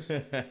be honest.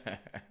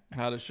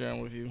 How to share them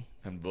with you.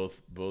 and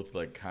both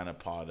like kind of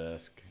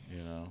pod-esque,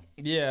 you know.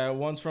 Yeah,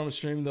 one's from a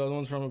stream, the other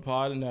one's from a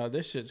pod, and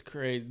this shit's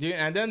crazy, dude.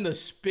 And then the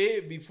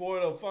spit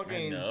before the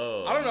fucking. I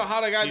know. I don't know how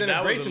the guy See, didn't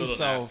that was brace a little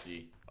himself.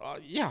 nasty.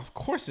 Yeah, of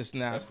course it's That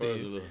part was a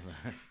nasty. little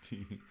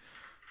nasty.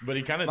 But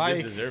he kind of Like-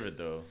 did deserve it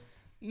though.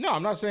 No,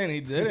 I'm not saying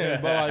he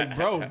didn't, but like,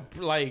 bro,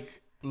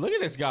 like, look at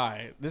this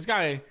guy. This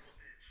guy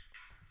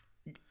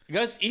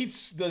just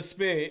eats the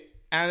spit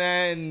and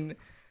then.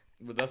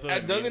 But that's what I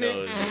Doesn't mean,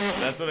 though. it-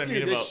 That's what I Dude,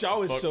 mean this about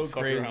show is so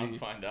fuck around, crazy.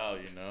 find out,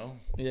 you know.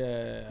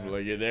 Yeah.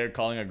 Like you're there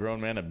calling a grown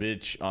man a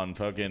bitch on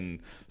fucking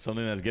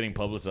something that's getting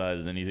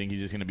publicized, and you think he's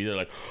just gonna be there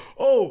like,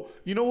 oh,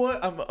 you know what?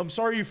 I'm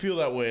sorry you feel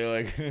that way.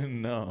 Like,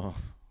 no.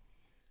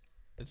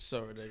 It's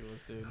so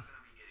ridiculous, dude.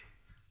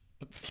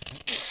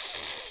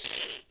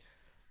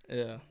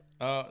 Yeah.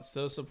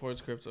 Still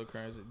supports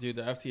cryptocurrency. Dude,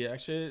 the FTX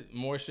shit,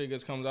 more shit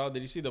gets comes out.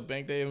 Did you see the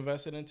bank they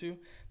invested into?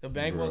 The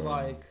bank was Bro.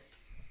 like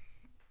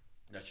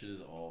That shit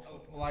is all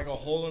fucking. a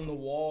hole in the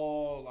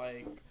wall,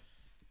 like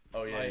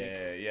Oh yeah,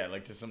 like- yeah,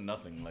 like just some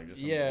nothing, like just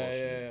some yeah,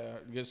 bullshit.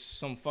 yeah, just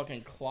some fucking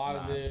Nah,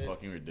 closet. it's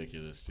fucking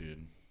ridiculous,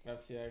 dude.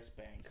 FTX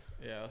bank.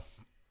 Yeah.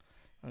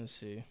 Let's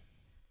see.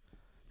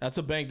 That's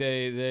a bank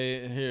they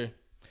here.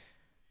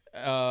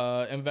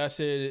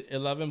 Invested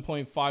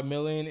 $11.5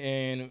 million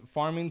in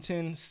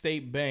Farmington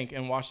State Bank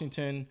in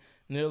Washington,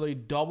 nearly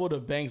double the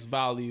bank's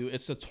value.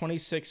 It's the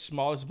 26th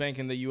smallest bank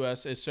in the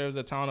U.S. It serves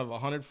a town of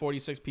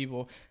 146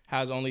 people,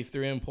 has only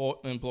 3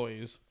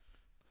 employees.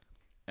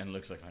 And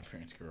looks like my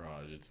parents'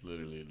 garage. It's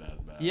literally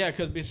that bad. Yeah,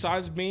 because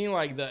besides being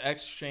like the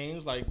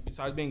exchange, like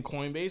besides being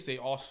Coinbase, they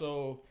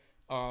also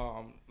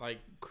like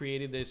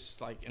created this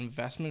like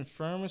investment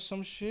firm or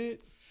some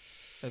shit.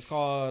 It's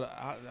called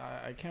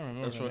I can't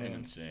remember. That's the fucking name.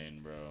 insane,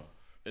 bro.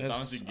 It's It's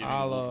honestly giving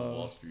a Wolf la- of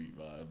Wall Street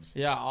vibes.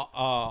 Yeah,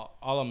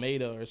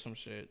 Alameda or some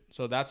shit.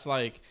 So that's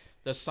like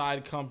the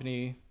side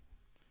company.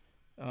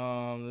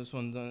 This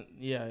one,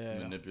 yeah.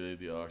 Manipulate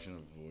the auction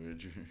of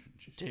Voyager.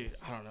 Dude,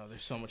 I don't know.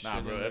 There's so much Nah,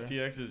 shit bro. in there.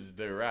 FTX is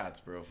they're rats,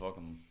 bro. Fuck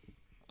them.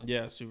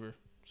 Yeah, super.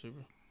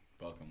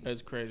 Fuck them.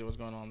 It's crazy what's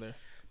going on there.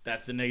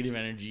 That's the negative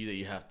energy that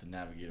you have to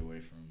navigate away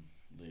from,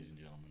 ladies and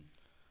gentlemen.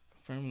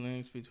 Confirm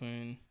links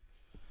between.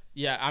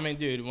 Yeah, I mean,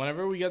 dude,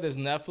 whenever we get this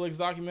Netflix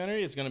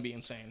documentary, it's gonna be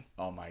insane.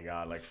 Oh my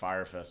god, like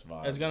Firefest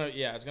vibes. It's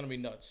gonna be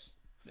nuts.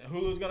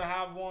 Hulu's gonna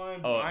have one.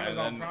 Oh,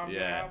 Amazon and then, Prime's yeah,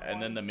 gonna have and one.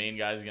 then the main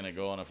guy's gonna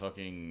go on a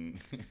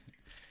fucking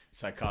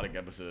psychotic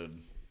episode.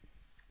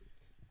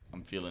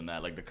 I'm feeling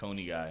that, like the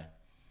Coney guy.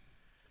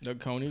 The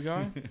Coney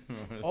guy.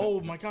 Oh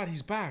my god,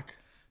 he's back.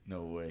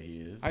 No way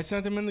he is. I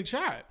sent him in the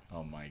chat.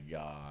 Oh my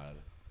god.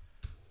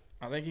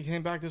 I think he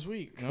came back this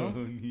week. No,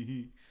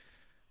 Coney.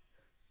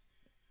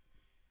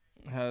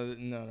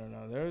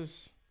 no.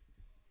 There's.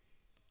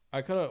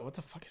 I could have. What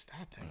the fuck is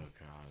that Oh thing?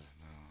 god,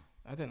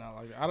 no. I did not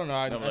like it. I don't know.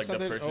 I No, like sent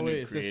the it. person Oh wait,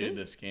 who is this created it?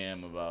 the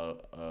scam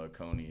about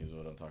Coney is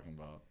what I'm talking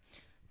about.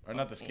 or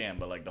not the scam,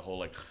 but like the whole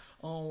like,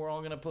 oh, we're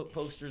all gonna put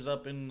posters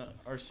up in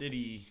our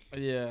city.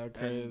 Yeah,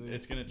 crazy. And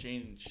it's gonna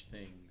change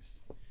things.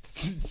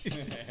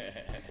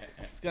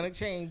 It's gonna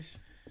change.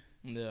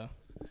 Yeah.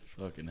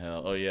 Fucking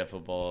hell. Oh yeah,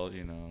 football.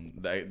 You know,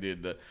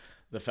 dude,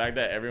 the fact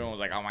that everyone was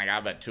like, oh my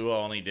god, but Tua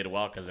only did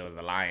well because it was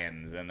the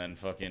Lions, and then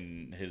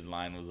fucking his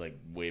line was like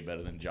way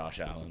better than Josh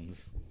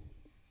Allen's.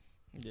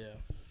 Yeah.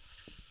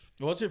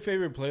 What's your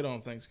favorite plate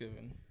on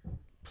Thanksgiving?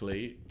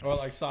 Plate. Or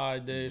like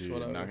side dish, Dude,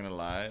 whatever. not gonna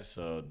lie.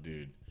 So,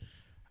 dude,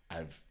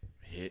 I've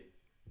hit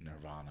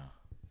Nirvana.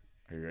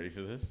 Are you ready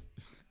for this?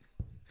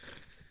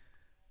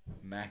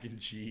 Mac and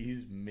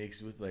cheese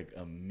mixed with like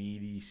a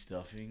meaty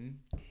stuffing.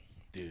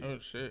 Dude. Oh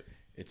shit.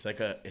 It's like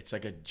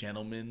a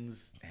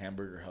gentleman's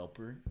hamburger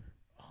helper.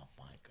 Oh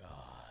my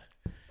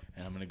god.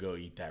 And I'm gonna go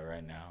eat that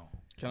right now.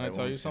 Can Right I tell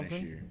when you we finish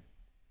something? here.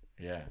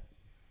 Yeah.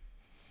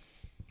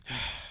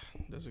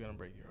 This is gonna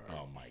break your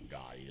heart. Oh my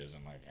god, he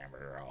doesn't like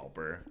hamburger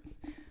helper.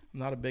 I'm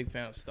not a big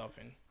fan of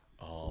stuffing.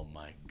 Oh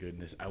my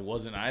goodness. I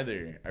wasn't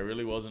either. I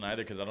really wasn't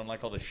either because I don't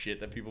like all the shit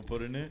that people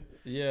put in it.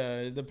 Yeah,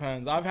 it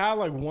depends. I've had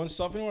like one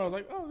stuffing where I was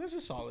like, oh, this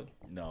is solid.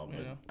 No, but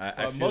You know? I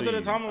But feel most of the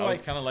you. time, I'm I was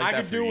like, kinda like I that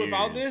could for do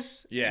without years.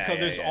 this. Yeah, because yeah,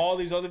 there's yeah. all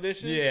these other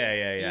dishes.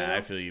 Yeah. you know?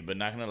 I feel you. But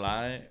not gonna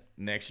lie,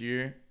 next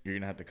year you're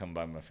gonna have to come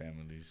by my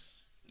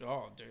family's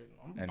Oh, dude.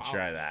 I'm and about.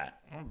 try that.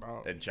 I'm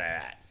about. And try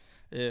that.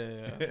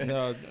 Yeah.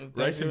 No, Rice and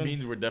Thanksgiving-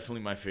 beans were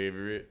definitely my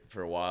favorite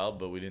for a while,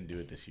 but we didn't do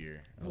it this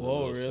year. I was a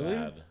Whoa, little really?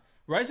 sad.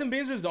 Rice and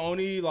beans is the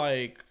only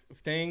like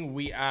thing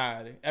we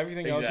add.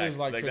 Everything else is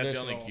like that's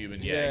traditional. the only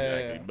Cuban. Yeah,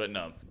 exactly. yeah. But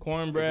no,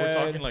 Cornbread. if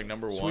we're talking like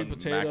number sweet one, mac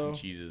potato. and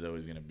cheese is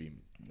always gonna be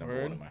number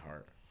Word. one in my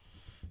heart.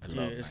 I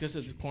Yeah, love it's mac because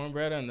and it's cheese.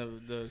 cornbread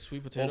and the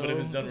sweet potato. Well, but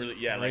if it's done is really,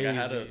 yeah, like I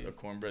had crazy. a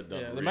cornbread done.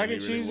 Yeah, the really, mac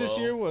and really cheese this well.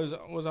 year was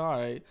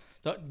alright.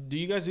 Do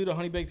you guys do the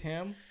honey baked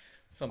ham?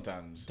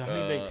 Sometimes. The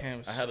honey baked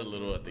ham is I had a so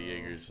little at the good, bro.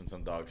 Jaegers since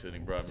I'm dog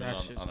sitting, bro. I've been That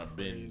on, shit's on a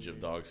binge of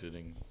crazy. dog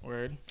sitting.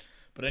 Word.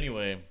 But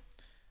anyway,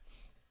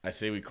 I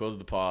say we close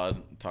the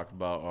pod, talk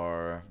about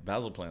our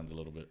Basel plans a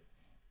little bit.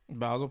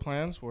 Basel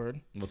plans.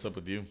 Word. What's up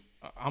with you?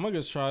 I'm gonna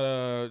just try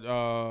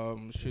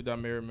to shoot that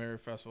Mirror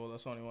Festival.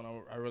 That's the only one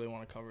I really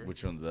want to cover.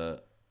 Which one's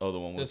that? Oh, the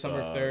one with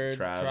December 3rd,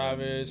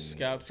 Travis, and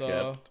Skepta,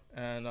 Skep.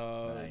 and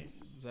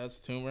Nice. that's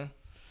Tumor.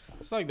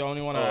 It's like the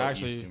only one Oh, I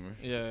East actually. Tumor.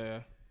 Yeah.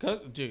 Cause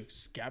dude,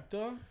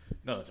 Skepta.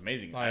 No, it's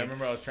amazing. I Like-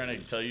 remember I was trying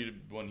to tell you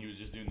when he was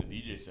just doing the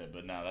DJ set,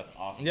 but now that's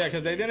awesome. Yeah,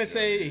 because they That's a didn't good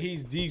say show.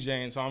 he's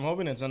DJing, so I'm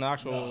hoping it's an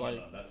actual No, like.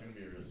 no, that's gonna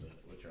be a real set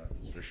with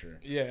Travis for sure.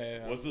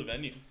 Yeah. What's the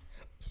venue?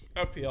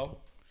 FPL?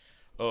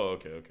 Oh,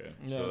 okay.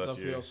 Yeah, So it's that's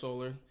FPL your.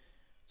 Solar.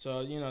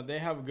 So they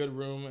have a good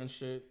room and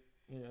shit.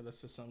 Yeah,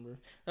 that's December.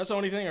 That's the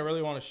only thing I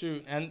really want to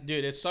shoot. And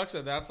dude, it sucks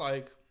that that's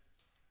like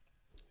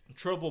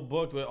triple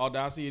booked with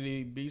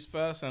Audacity Beast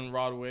Fest and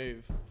Rod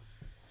Wave.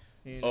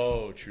 You know?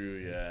 Oh, true.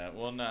 Yeah.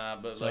 Well, nah,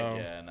 but So- like,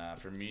 yeah, nah.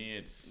 For me,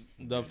 it's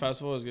The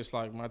festival is just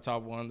like my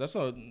top one. That's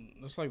like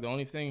the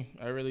only thing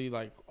I really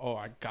like. Oh,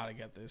 I gotta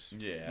get this.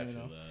 Yeah, I you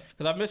feel know? that.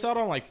 Because I've missed out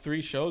on like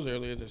 3 shows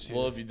earlier this year.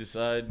 Well, if you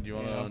decide you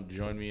want to Yeah.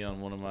 join me on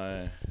one of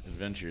my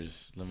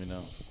adventures, let me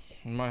know.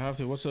 You might have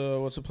to. What's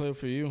a play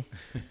for you?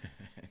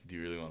 Do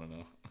you really want to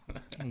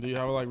know? Do you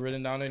have it like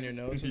written down in your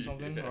notes or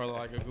something, Yeah. or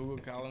like a Google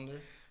Calendar?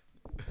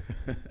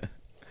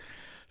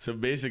 So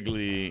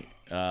basically,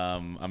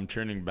 I'm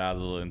turning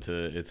Basel into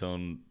its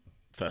own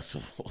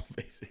festival,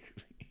 basically.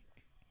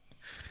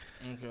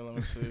 Okay, let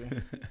me see.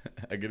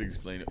 I could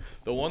explain it.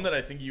 The one that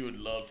I think you would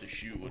love to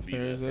shoot would be the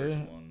Thursday. first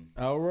one.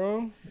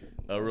 Elro?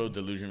 Elro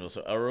Delusionville.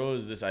 So Elro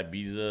is this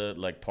Ibiza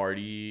like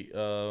party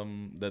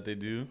that they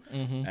do,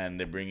 Mm-hmm. and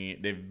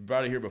they've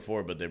brought it here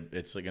before, but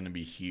it's like, going to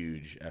be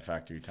huge at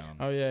Factory Town.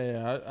 Oh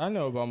yeah. I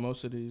know about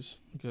most of these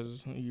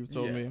because you've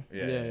told me.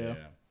 Yeah.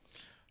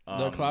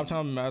 The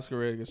Claptown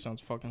Masquerade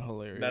sounds fucking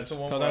hilarious. That's the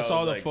one Because where I I saw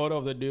was the like- photo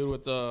of the dude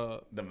with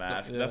the. The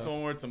mask. Yeah. That's the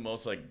one where it's the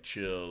most like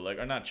chill, like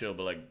or not chill,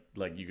 but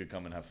like you could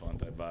come and have fun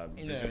type vibe.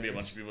 There's Yeah, gonna be a it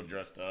bunch is. of people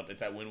dressed up.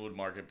 It's at Wynwood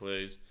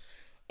Marketplace.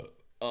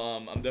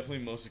 I'm definitely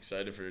most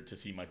excited to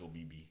see Michael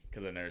Beebe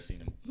because I've never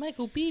seen him.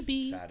 Michael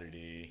Beebe.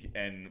 Saturday,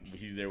 and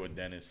he's there with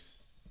Dennis,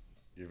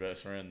 your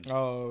best friend.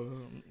 Oh,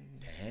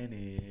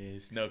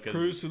 Dennis. No, because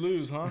Cruise to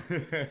lose, huh? no,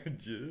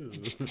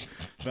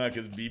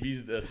 because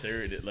BB's the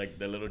third. Like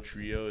the little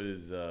trio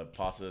is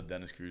Pasta,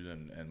 Dennis Cruz,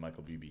 and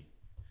Michael Beebe.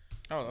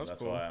 Oh, that's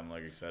cool. why I'm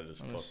like excited as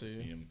Let me fuck to see.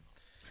 see him.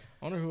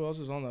 I wonder who else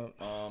is on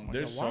that.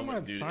 There's why so am I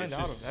many, dude. signed It's out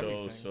just of so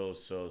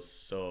everything?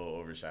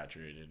 so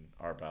oversaturated.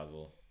 Art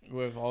Basel,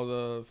 With all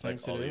the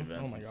things like all to the do.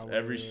 events. Oh my It's god.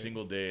 every wait.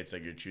 single day, it's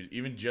like you're choosing.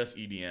 Even just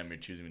EDM, you're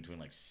choosing between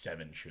like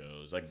 7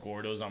 shows. Like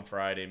Gordo's on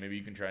Friday. Maybe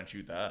you can try and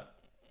shoot that.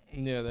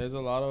 Yeah, there's a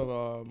lot of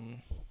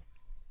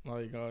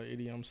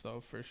EDM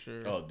stuff for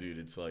sure. Oh, dude,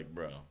 it's like,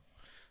 bro,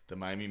 the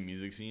Miami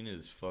music scene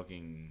is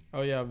fucking.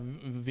 Oh yeah,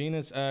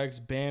 Venus X,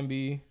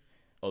 Bambi.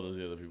 Oh, those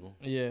are the other people.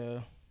 Yeah,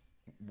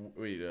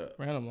 Wait,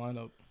 random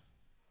lineup.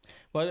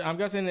 But I'm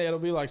guessing that it'll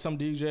be like some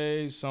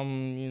DJs,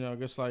 some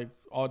just like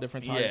all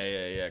different types.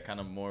 yeah. Kind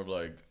of more of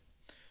like,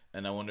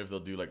 And I wonder if they'll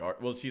do like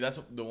art. Well, see, that's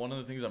one of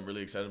the things I'm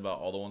really excited about.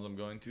 All the ones I'm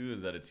going to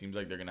is that it seems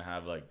like they're gonna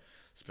have like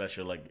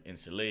special like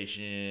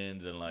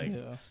installations and like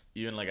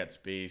even like at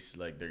space,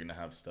 like they're gonna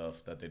have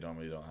stuff that they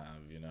normally don't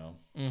have, you know.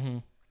 Mm-hmm.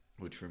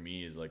 Which for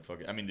me is like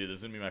fucking. I mean, dude, this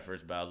is gonna be my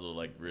first Basel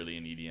like really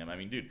in EDM. I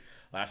mean, dude,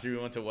 last year we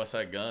went to West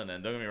Side Gun,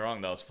 and don't get me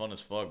wrong, that was fun as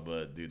fuck.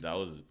 But dude, that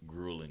was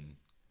grueling.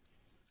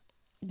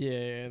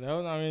 Yeah, that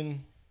was. I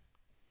mean,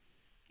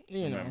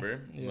 you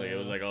remember? know, Like it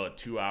was like a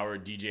 2-hour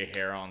DJ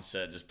Heron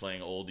set just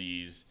playing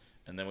oldies,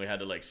 and then we had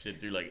to like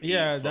sit through like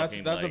that's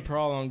a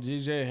problem.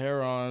 DJ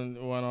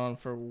Heron went on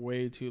for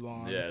way too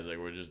long. Yeah, it's like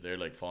we're just there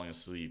like falling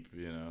asleep,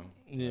 you know.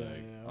 Yeah,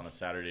 like, on a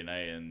Saturday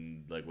night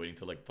and like waiting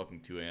till like fucking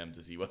 2 a.m.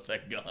 to see West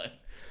Side Gun.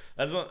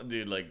 That's not,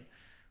 dude. Like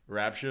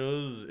rap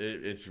shows,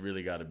 it's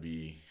really got to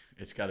be.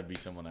 It's got to be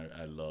someone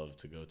I love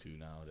to go to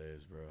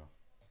nowadays, bro.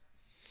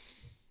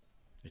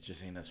 It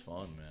just ain't as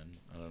fun, man.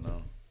 I don't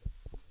know.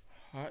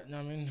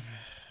 I mean,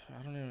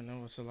 I don't even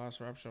know what's the last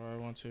rap show I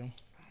went to.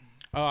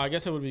 Oh, I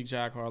guess it would be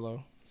Jack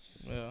Harlow.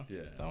 Yeah.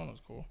 Yeah. That one was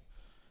cool.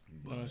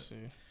 Let me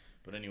see.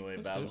 But anyway,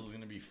 Basil's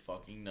gonna be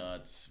fucking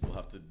nuts. We'll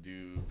have to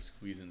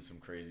squeeze in some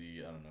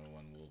crazy. I don't know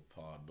when we'll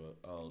pod, but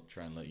I'll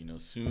try and let you know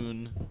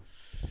soon.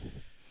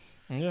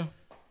 Yeah.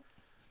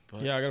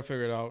 But yeah, I gotta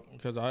figure it out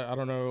because I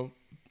don't know.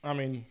 I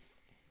mean,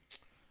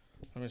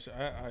 let me see.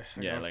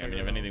 Yeah, like I mean,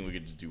 if anything, we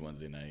could just do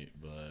Wednesday night,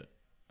 but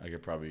I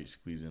could probably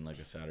squeeze in like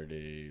a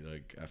Saturday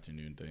like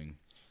afternoon thing.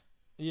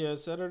 Yeah,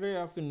 Saturday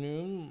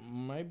afternoon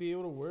might be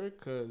able to work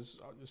because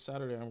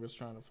Saturday I'm just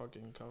trying to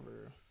fucking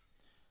cover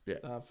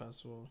that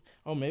festival.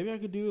 Oh, maybe I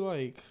could do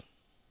like.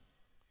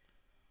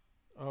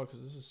 Oh,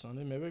 because this is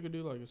Sunday. Maybe I could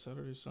do like a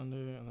Saturday,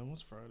 Sunday, and then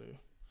what's Friday?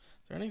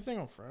 Is there anything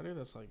on Friday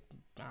that's like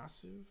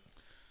massive?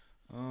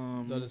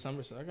 The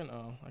December 2nd?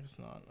 Oh, I guess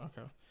not.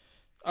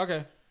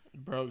 Okay.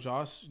 Bro,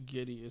 Josh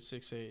Giddey is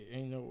 6'8".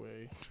 Ain't no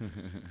way.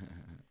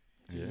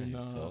 Yeah, you he's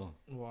not tall.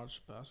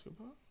 watch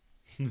basketball?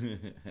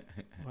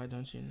 Why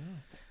don't you know?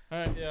 All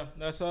right, yeah,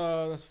 that's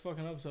a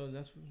fucking episode.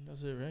 That's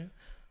it, right?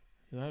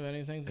 Do I have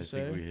anything to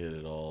say? I think we hit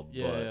it all.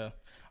 Yeah, but yeah.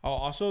 Oh,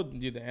 also,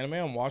 dude, the anime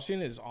I'm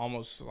watching is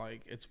almost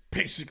like it's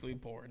basically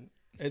porn.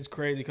 It's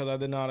crazy because I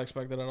did not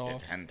expect it at all.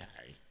 It's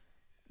hentai.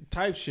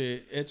 Type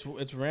shit. It's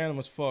random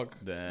as fuck.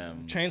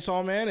 Damn.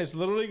 Chainsaw Man. It's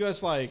literally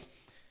just like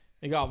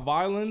you got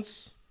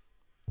violence,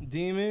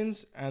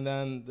 demons, and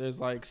then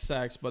there's like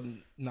sex, but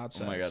not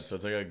sex. Oh my god! So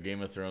it's like a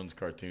Game of Thrones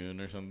cartoon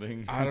or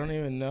something. I don't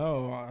even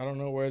know. I don't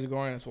know where it's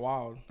going. It's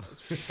wild.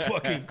 It's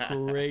fucking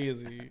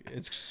crazy.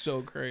 It's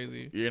so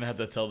crazy. You're gonna have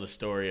to tell the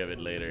story of it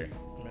later.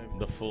 Maybe.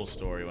 The full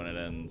story when it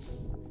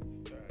ends.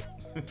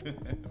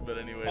 But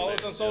anyway, Follow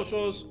us on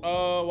socials.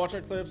 Watch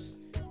our clips.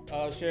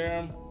 Share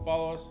them.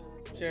 Follow us.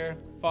 Share.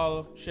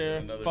 Follow. Share.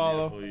 Another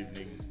Follow.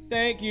 beautiful evening.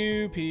 Thank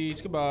you.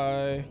 Peace.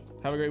 Goodbye.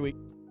 Have a great week.